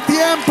grita, es mi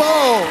tiempo.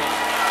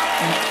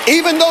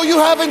 Even though you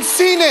haven't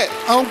seen it,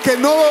 Aunque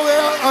no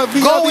lo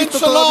había Go in visto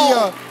shalom.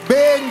 todavía.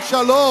 Ven,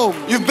 shalom.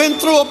 you've been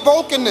through a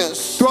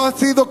brokenness. Tú has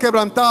sido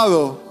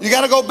quebrantado. You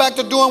got to go back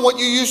to doing what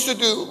you used to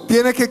do.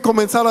 Tienes que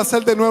comenzar a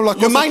hacer de nuevo las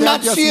You cosas might que not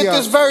antes see it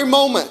this hacías. very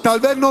moment, Tal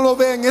vez no lo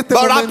vea en este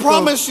but I momento.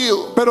 promise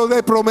you, Pero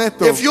le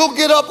prometo. if you'll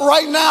get up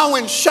right now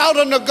and shout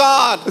unto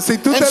God Si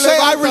tú and te say,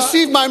 I levantas-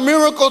 received my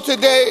miracle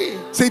today.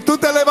 Si tú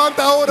te levantas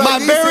ahora My y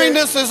dices,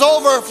 barrenness is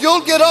over. If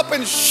you'll get up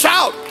and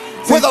shout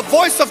with a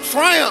voice of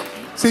triumph,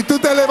 si tú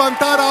te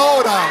levantaras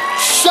ahora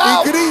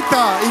shout y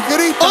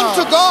grita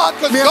unto God,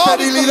 because mi God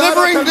is esterilidad ha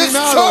delivering this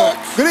terminado.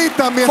 church.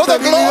 Grita, mi for the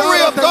esterilidad glory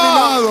ha of God.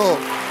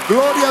 terminado.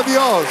 Gloria a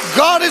Dios.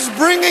 God is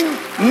bringing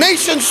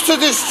nations to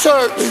this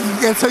church.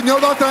 El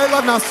Señor va a traer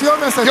las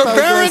naciones a Your esta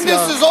barrenness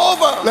iglesia. is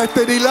over. La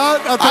esterilidad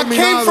ha I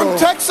came from terminado.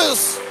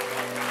 Texas.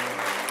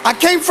 I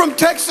came from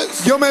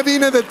Texas Yo me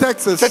vine de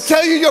Texas to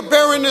tell you your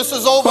barrenness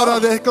is over. para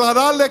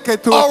declararle que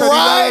tu esterilidad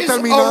Arise, ha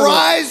terminado.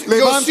 arise,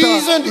 your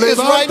season is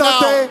right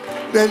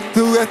levántate,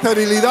 tu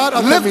esterilidad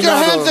ha Lift your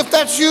hands terminado. if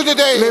that's you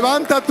today.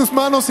 Levanta tus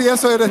manos si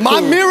eso eres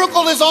My tú.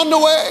 miracle is on the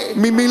way.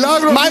 Mi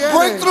milagro My viene.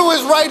 breakthrough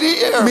is right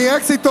Mi here.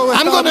 éxito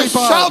I'm está going a to mi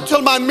par. shout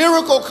till my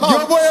miracle Yo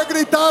comes. voy a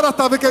gritar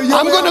hasta que yo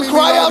I'm vea going mi to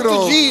cry out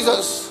milagro. to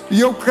Jesus.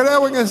 Yo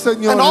creo en el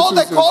Señor And all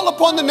that Jesús. call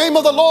upon the name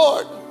of the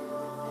Lord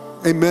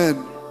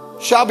Amén.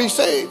 shall be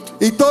saved.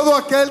 Y todo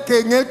aquel que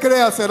en él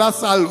crea será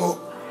salvo.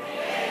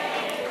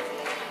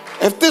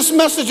 If this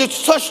message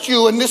has touched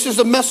you and this is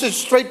a message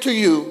straight to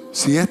you,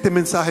 Si este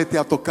mensaje te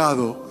ha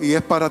tocado y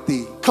es para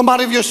ti, come out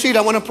of your seat.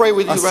 I want to pray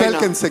with you right now.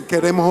 acérquense,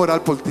 queremos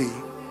orar por ti.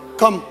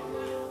 Come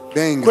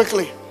Vengan,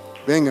 quickly.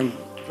 vengan,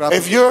 rápido.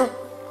 If you're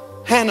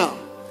Hannah,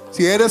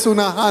 Si eres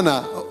una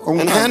Hannah, o un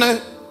and Han,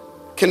 Hannah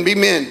can be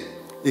men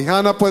y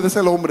Hannah puede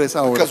ser hombres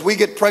ahora, because we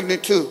get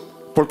pregnant too.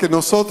 porque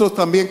nosotros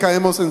también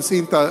caemos en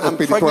cinta I'm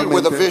pregnant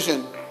with a espiritualmente.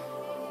 vision.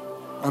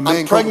 Amén.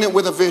 I'm pregnant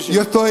with a vision.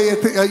 Yo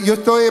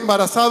estoy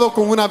embarazado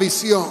con una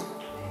visión.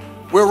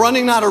 We're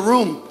running out of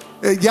room.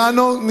 Ya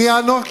no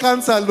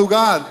alcanza el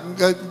lugar.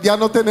 Ya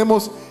no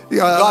tenemos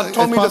God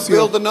told me to espacio.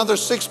 build another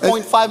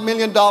 $6.5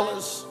 million.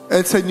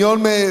 El Señor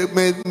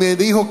me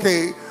dijo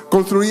que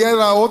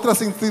construyera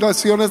otras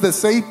instalaciones de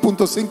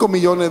 6.5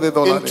 millones de In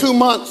dólares. 2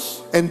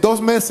 months, En 2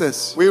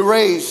 meses, we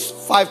raised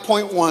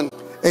 5.1.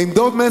 en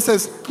 2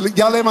 meses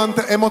ya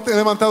hemos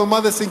levantado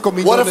más de 5 What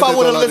millones if I de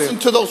would have dólares.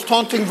 listened to those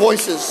taunting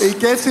voices? ¿Y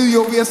qué si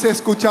yo hubiese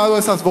escuchado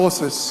esas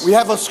voces? We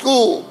have a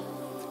school,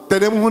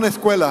 Tenemos una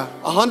escuela,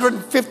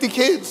 150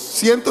 kids.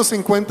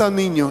 150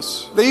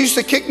 niños. They used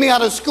to kick me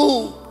out of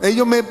school,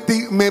 Ellos me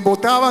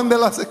botaban de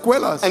las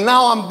escuelas. and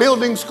now I'm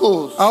building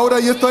schools. Ahora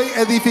yo estoy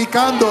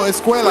edificando We got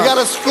escuelas,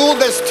 a school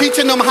that's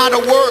teaching them how to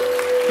work.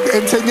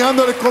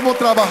 enseñándoles cómo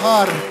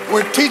trabajar,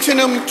 We're teaching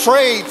them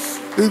trades.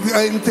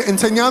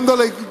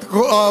 enseñándoles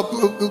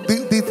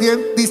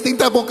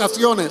distintas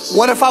vocaciones.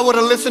 What if I would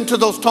have listened to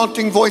those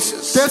taunting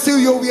voices? ¿Qué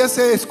si yo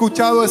hubiese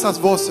escuchado esas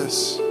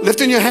voces?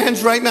 Lifting your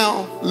hands right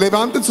now.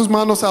 Levanten sus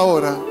manos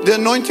ahora. The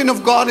anointing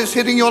of God is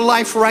hitting your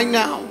life right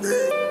now.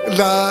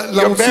 La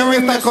Your unción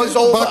barrenness is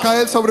over. va a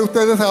caer sobre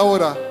ustedes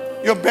ahora.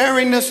 Your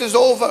barrenness is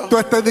over. Tu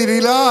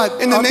esterilidad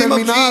In the ha name of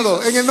terminado.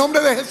 Jesus. En el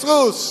nombre de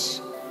Jesús.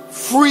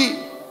 Free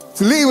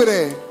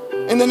Libre.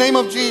 in the name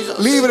of Jesus.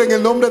 Libre en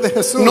el nombre de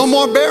Jesús. No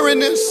more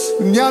barrenness.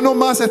 Ya no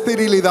más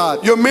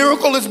esterilidad. Your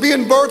miracle is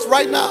being birthed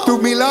right now. Tu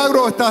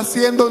milagro está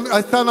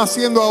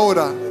naciendo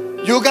ahora.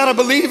 You got to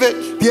believe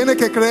it. Tiene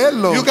que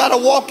creerlo. You got to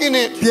walk in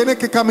it. Tiene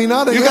que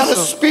caminar en You got to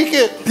eso. speak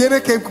it.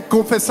 Tiene que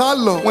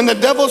confesarlo. When the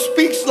devil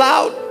speaks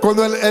loud,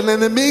 Cuando el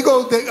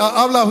enemigo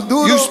habla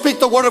duro, you speak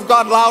the word of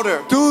God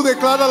louder. tú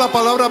declaras la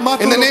palabra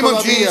más In the duro name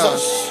of todavía.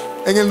 Jesus.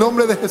 En el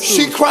nombre de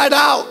She Jesús. cried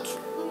out.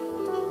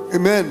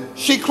 Amén.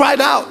 She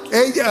cried out.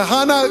 Ella,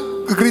 Hannah,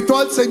 gritó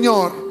al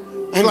Señor,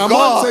 And clamó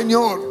God al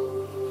Señor,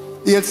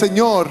 y el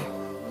Señor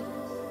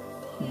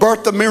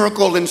birthed a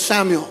miracle in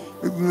Samuel.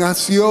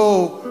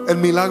 nació el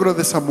milagro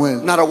de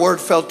Samuel. Not a word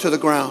fell to the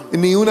ground.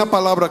 Ni una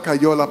palabra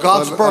cayó a la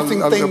God's al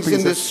birthing things in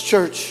piso. this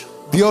church.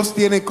 Dios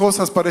tiene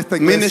cosas para esta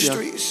iglesia.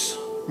 Ministries,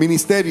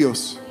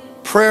 Ministerios,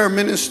 prayer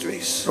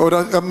ministries.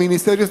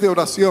 ministerios de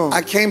oración.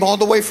 I came all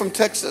the way from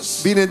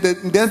Texas Vine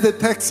desde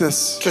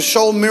Texas to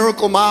show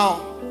Miracle Mile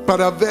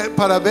para ver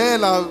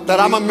that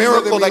I'm a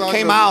miracle that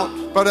came out,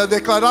 para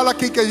declarar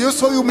aquí que yo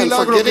soy un and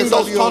milagro que forgetting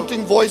those salió.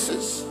 taunting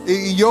voices.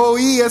 Y yo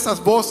oí esas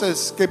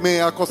voces que me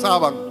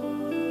acosaban.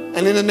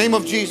 And in the name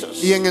of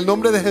Jesus, Y en el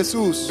nombre de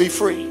Jesús be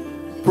free.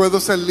 puedo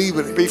ser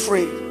libre. Be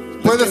free.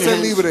 Puede Lift your ser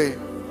hands. libre.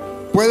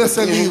 Puede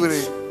ser your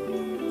libre.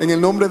 En el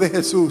nombre de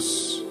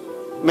Jesús.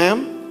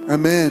 Ma'am,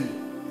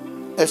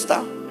 Amén.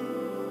 Esta,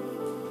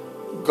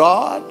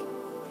 God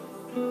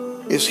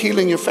is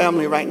healing your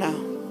family right now.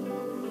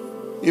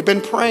 You've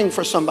been praying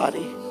for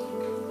somebody.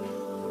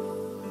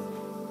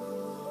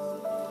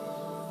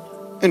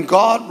 And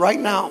God right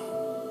now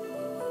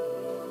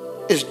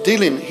is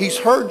dealing. He's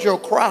heard your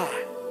cry.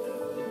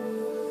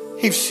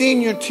 He's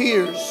seen your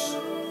tears.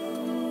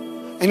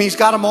 And He's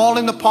got them all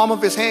in the palm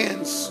of His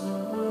hands.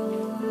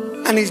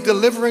 And He's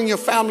delivering your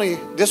family.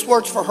 This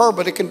works for her,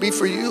 but it can be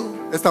for you.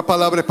 Esta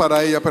palabra es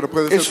para ella, pero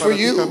puede It's ser para for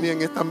ti you.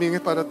 también. También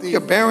es para ti.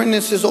 Your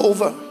barrenness is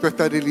over. Tu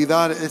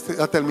esterilidad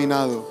ha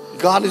terminado.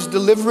 God is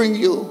delivering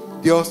you.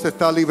 Dios te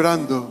está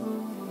librando.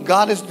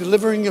 God is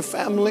delivering your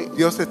family.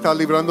 Dios te está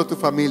librando tu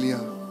familia.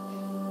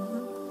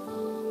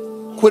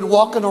 Quit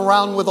walking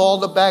around with all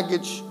the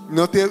baggage.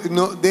 No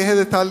deje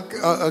de estar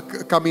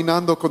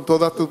caminando con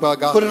todas tus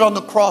bagajes. Put it on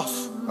the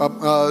cross.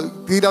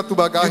 Tira tu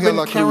bagaje You've a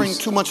la been carrying cruz.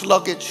 too much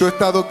luggage. Tú has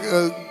estado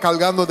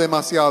cargando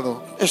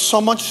demasiado. There's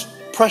so much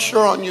pressure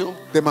on you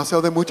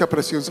Demasiado de mucha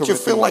presión that sobre you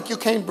feel ti. like you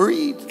can't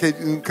breathe. Que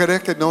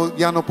crees que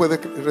ya no puedes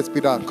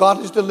respirar.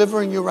 God is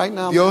delivering you right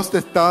now. Dios te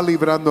está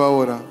librando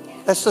ahora.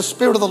 That's the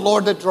Spirit of the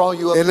Lord that draw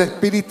you up El here.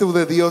 Espíritu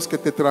de Dios que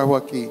te trajo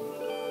aquí.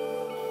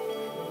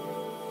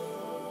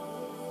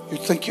 You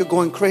think you're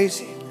going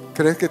crazy.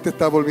 Crees que te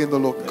está volviendo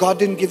loca. God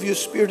didn't give you a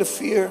spirit of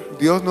fear,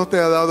 Dios no te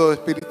ha dado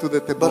espíritu de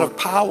but temor, of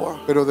power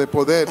pero de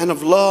poder and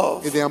of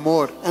love y de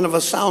amor and of a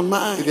sound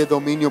y mind. de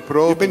dominio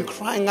You've been propio.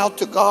 crying out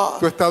to Tú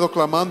God, has estado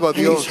clamando a and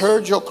Dios He's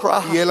heard your y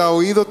cry, Él ha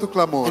oído tu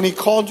clamor and He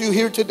called you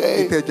here y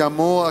today te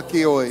llamó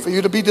aquí hoy for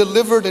you to be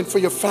delivered and for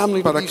your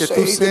family to para be que tú saved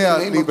in the seas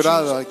name of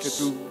librada y que Jesus.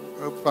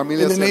 tu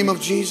familia In the sea name libre.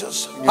 of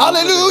Jesus. En el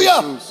nombre de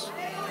Hallelujah. Jesús.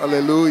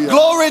 Aleluya.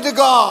 Glory to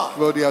God.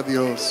 Gloria a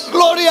Dios.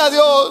 Gloria a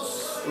Dios.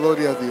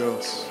 Gloria a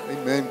Dios.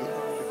 Amén.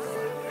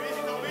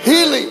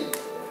 Healing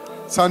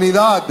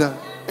Sanidad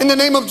in the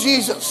name of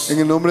Jesus. en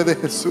el nombre de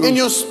Jesús. In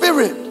your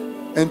spirit.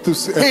 En tu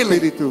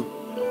espíritu.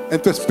 En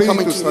tu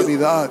coming espíritu to you.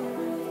 sanidad.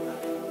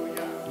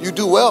 You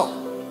do well.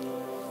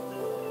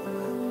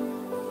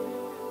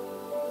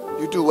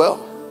 You do well.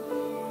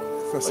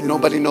 But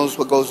nobody knows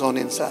what goes on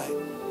inside.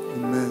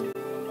 Amén.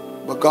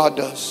 But God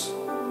does.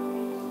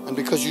 And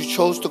because you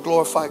chose to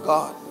glorify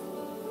God,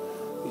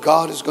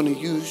 God is going to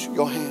use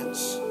your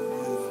hands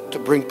to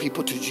bring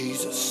people to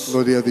Jesus.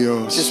 Gloria a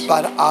Dios. Just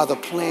by the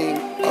playing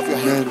of your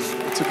Amen. hands.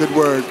 It's a good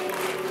word.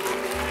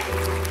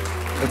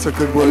 That's a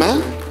good word.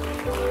 Amen.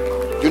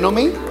 You know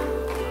me?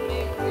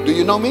 Do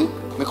you know me?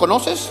 ¿Me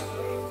conoces?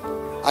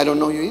 I don't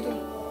know you either.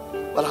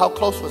 But how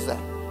close was that?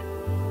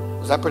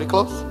 Was that pretty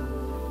close?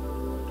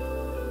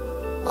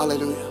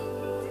 Hallelujah.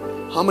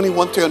 How many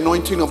want the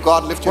anointing of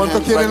God? Lift your ¿Cuántos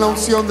hands right quieren la now.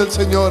 unción del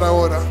Señor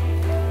ahora?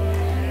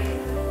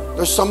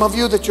 There's some of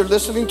you that you're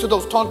listening to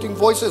those taunting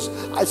voices.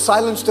 I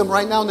silence them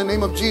right now in the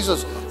name of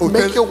Jesus.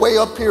 Make your way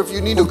up here if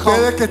you need to come.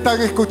 Ustedes que están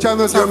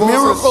escuchando esas Your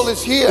miracle is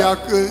voces here.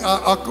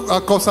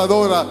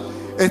 acosadoras,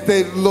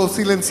 lo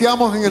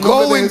silenciamos en el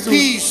Go nombre de in Jesús.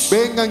 peace.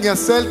 Vengan y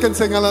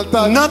acérquense al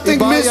altar Nothing y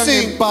vayan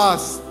missing. en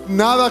paz.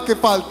 Nada que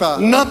falta,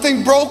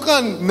 Nothing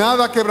broken.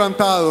 nada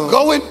quebrantado.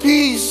 Go in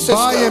peace,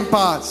 Vaya en sister.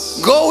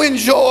 paz. Go in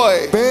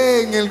joy.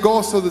 Ve en el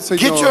gozo del Get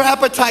your Señor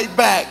appetite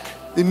back.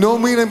 y no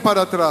miren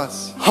para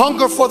atrás.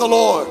 Hunger for the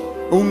Lord.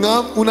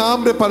 Una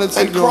hambre para el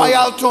And cry Señor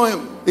out to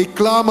Him. y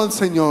clama al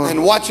Señor.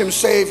 And watch Him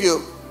save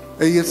you.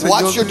 Y el Señor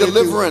Watch your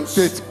deliverance.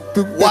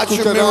 te Watch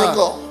your escuchará.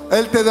 miracle.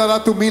 Él te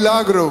dará tu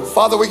milagro.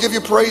 Father, we give you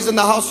praise in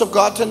the house of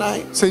God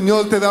tonight.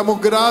 Señor, te damos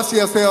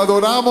gracias, te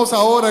adoramos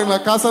ahora en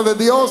la casa de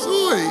Dios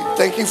hoy.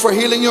 Thank you for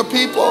healing your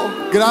people.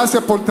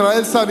 Gracias por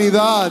traer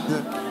sanidad.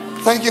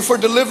 Thank you for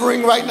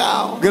delivering right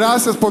now.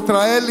 Gracias por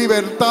traer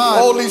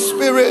libertad. Holy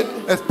Spirit,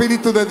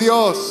 Espíritu de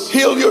Dios,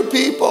 heal your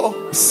people.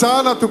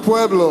 sana tu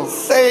pueblo.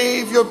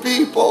 Save your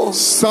people.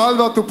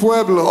 Salva tu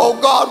pueblo. Oh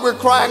God, we're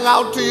crying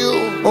out to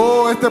you.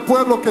 Oh, este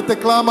pueblo que te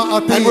clama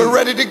a ti. And we're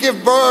ready to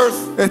give birth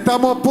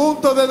Estamos a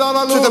punto de dar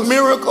a to the luz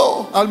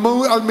miracle al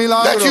that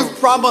milagro. you've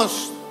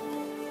promised.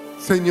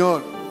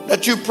 Señor,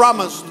 That you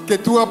promised. que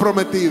tú has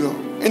prometido.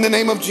 In the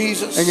name of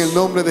Jesus. En el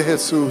nombre de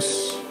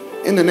Jesús.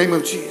 In the name of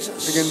En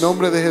Jesus. el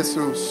nombre de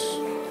Jesús.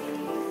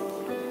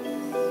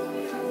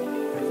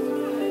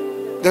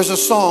 There's a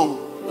song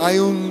Hay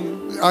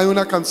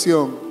una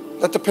canción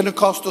that the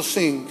Pentecostals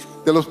sing.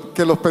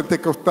 que los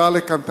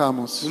pentecostales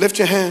cantamos. Lift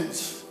your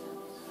hands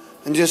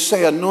and just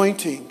say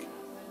anointing.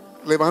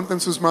 Levanten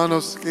sus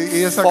manos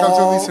y esa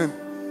canción dice: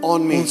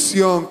 On me.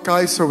 unción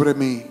cae sobre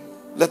mí.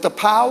 Let the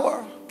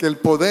power Que el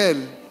poder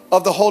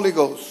of the Holy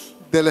Ghost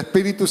del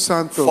Espíritu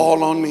Santo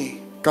fall on me.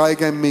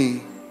 caiga en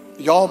mí.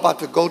 Y'all about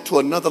to go to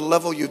another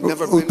level you've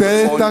never been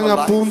Ustedes before in están your a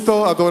life.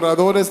 punto,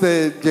 adoradores,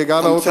 de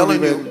llegar a I'm otro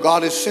telling nivel. you,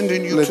 God is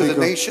sending you Les to the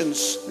digo,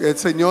 nations. el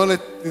Señor le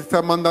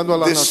está mandando a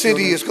las This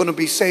city naciones. is going to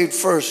be saved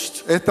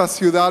first Esta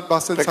ciudad va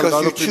a ser because you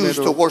salvada choose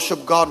to primero.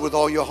 worship God with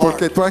all your heart.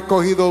 Porque tú has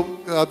escogido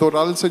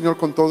adorar al Señor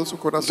con todo su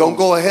Don't corazón.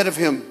 go ahead of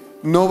Him.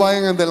 No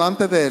vayan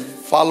delante de Él.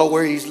 Follow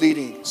where He's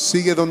leading.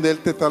 Sigue donde Él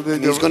te está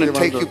And He's going to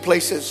take you llevando.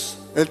 places.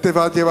 Él te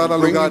va a llevar a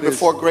Bring you lugares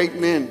before great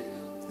men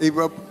y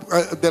va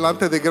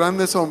delante de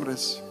grandes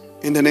hombres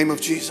in the name of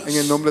en el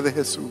Jesus. nombre de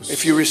Jesús.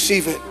 If you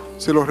receive it,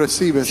 Si los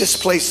recibes,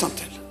 just play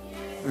something.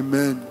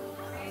 amén.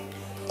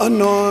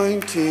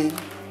 Anointing,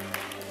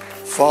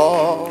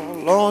 fall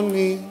on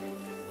me.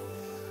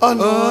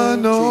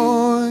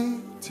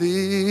 Anointing,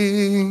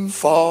 Anointing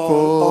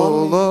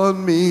fall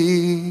on me. on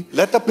me.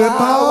 Let the The power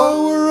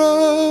power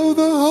of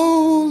the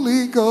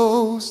Holy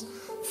Ghost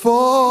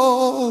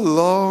fall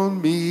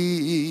on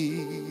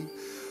me.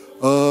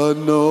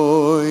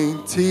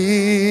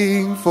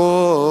 Anointing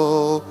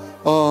fall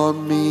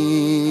on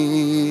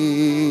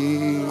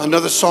me.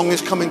 Another song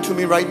is coming to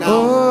me right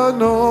now. Anointing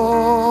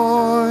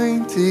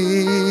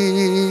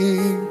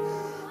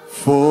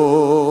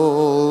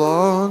fall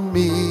on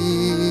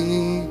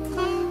me.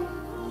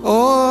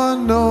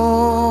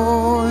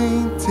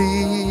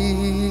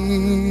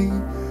 Anointing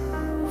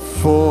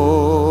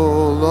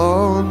fall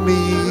on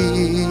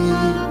me.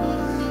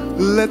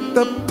 Let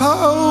the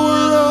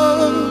power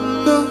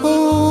of the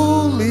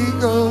Holy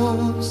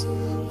Ghost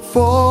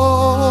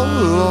fall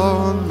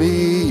on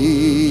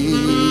me.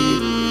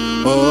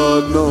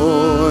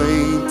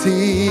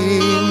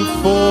 Anointing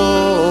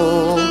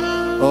fall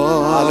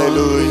on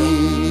Hallelujah. me.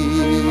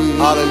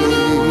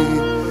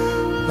 Hallelujah.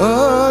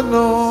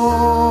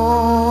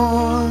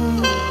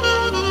 Anointing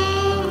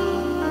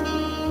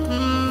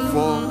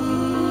fall.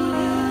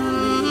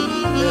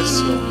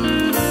 Eso.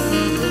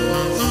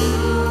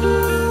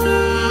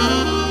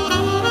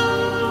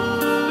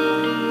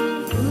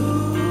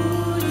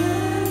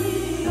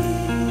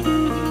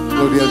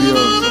 Gloria a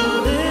Dios.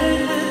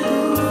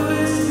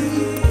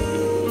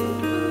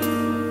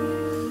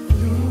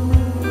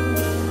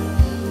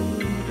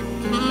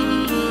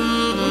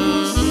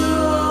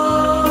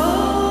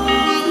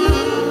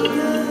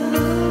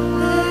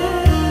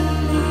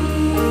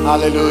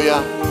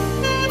 Hallelujah.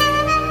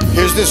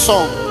 Here's this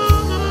song.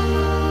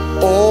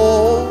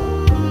 Oh,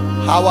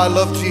 how I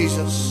love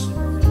Jesus.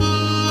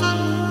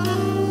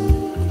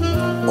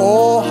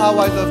 Oh, how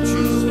I love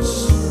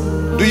Jesus.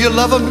 Do you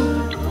love Him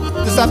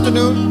this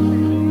afternoon?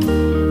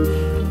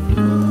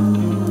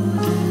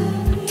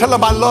 Tell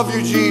Him I love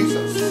you,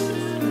 Jesus.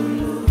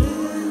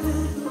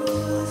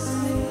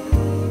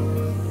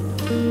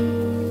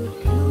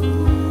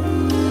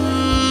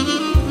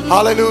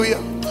 Hallelujah.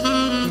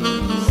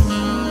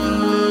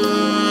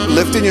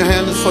 Lifting your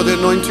hands for the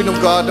anointing of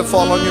God to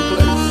fall on your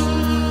place.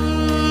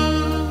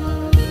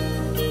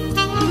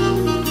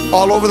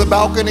 All over the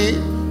balcony,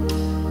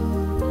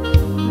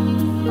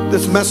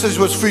 this message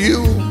was for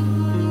you.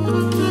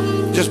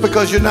 Just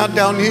because you're not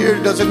down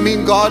here doesn't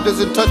mean God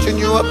isn't touching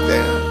you up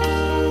there.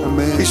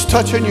 Amén. He's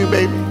touching you,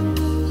 baby.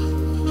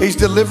 He's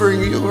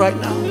delivering you right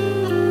now.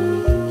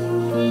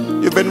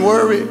 You've been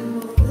worried,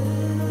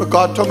 but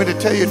God told me to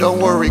tell you, don't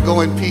worry.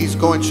 Go in peace,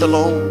 go in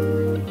shalom.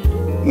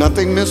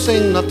 Nothing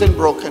missing, nothing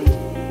broken.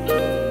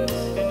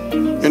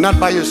 You're not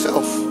by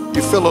yourself.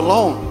 You feel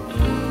alone.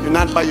 You're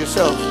not by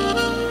yourself.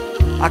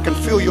 I can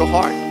feel your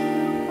heart.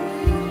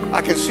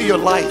 I can see your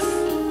life.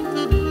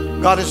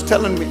 God is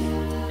telling me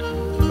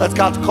that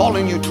God's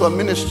calling you to a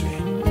ministry.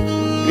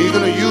 And He's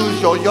going to use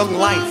your young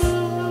life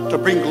to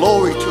bring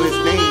glory to His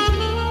name.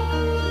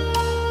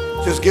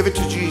 Just give it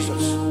to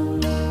Jesus.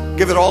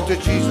 Give it all to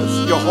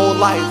Jesus. Your whole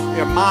life,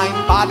 your mind,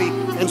 body,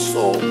 and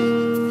soul.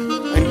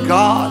 And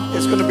God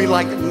is going to be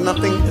like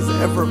nothing has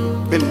ever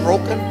been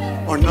broken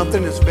or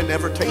nothing has been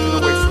ever taken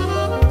away from you.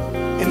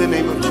 In the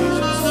name of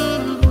Jesus.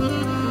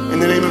 In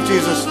the name of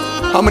Jesus.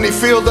 How many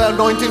feel the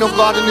anointing of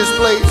God in this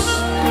place?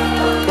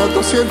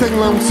 ¿Cuántos sienten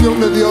la unción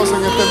de Dios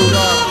en este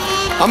lugar?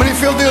 How many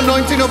feel the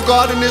anointing of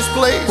God in this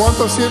place?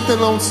 ¿Cuántos sienten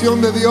la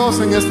unción de Dios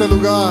en este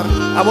lugar?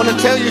 I want to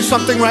tell you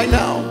something right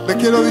now. Le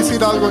quiero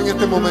decir algo en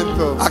este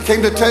momento. I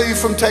came to tell you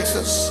from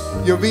Texas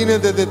Yo vine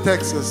desde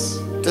Texas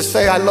to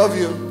say I love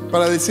you.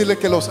 para decirles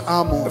que los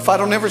amo. If I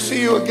don't ever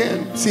see you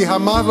again, Si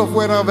jamás los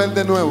fuera a ver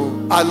de nuevo,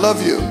 I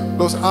love you.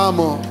 los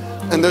amo.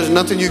 And there's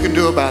nothing you can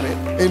do about it.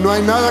 Y no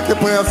hay nada que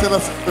pueda hacer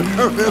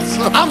acerca de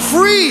eso. I'm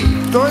free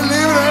Estoy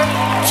libre.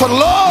 to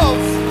love.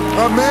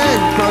 Amén.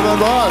 Para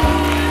dar.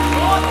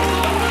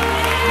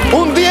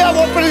 Un día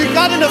voy a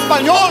predicar en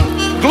español.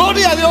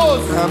 Gloria a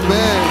Dios.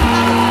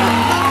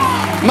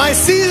 Amén. My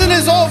season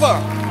is over.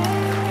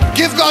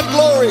 Give God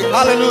glory.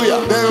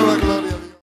 Hallelujah. Dele la gloria.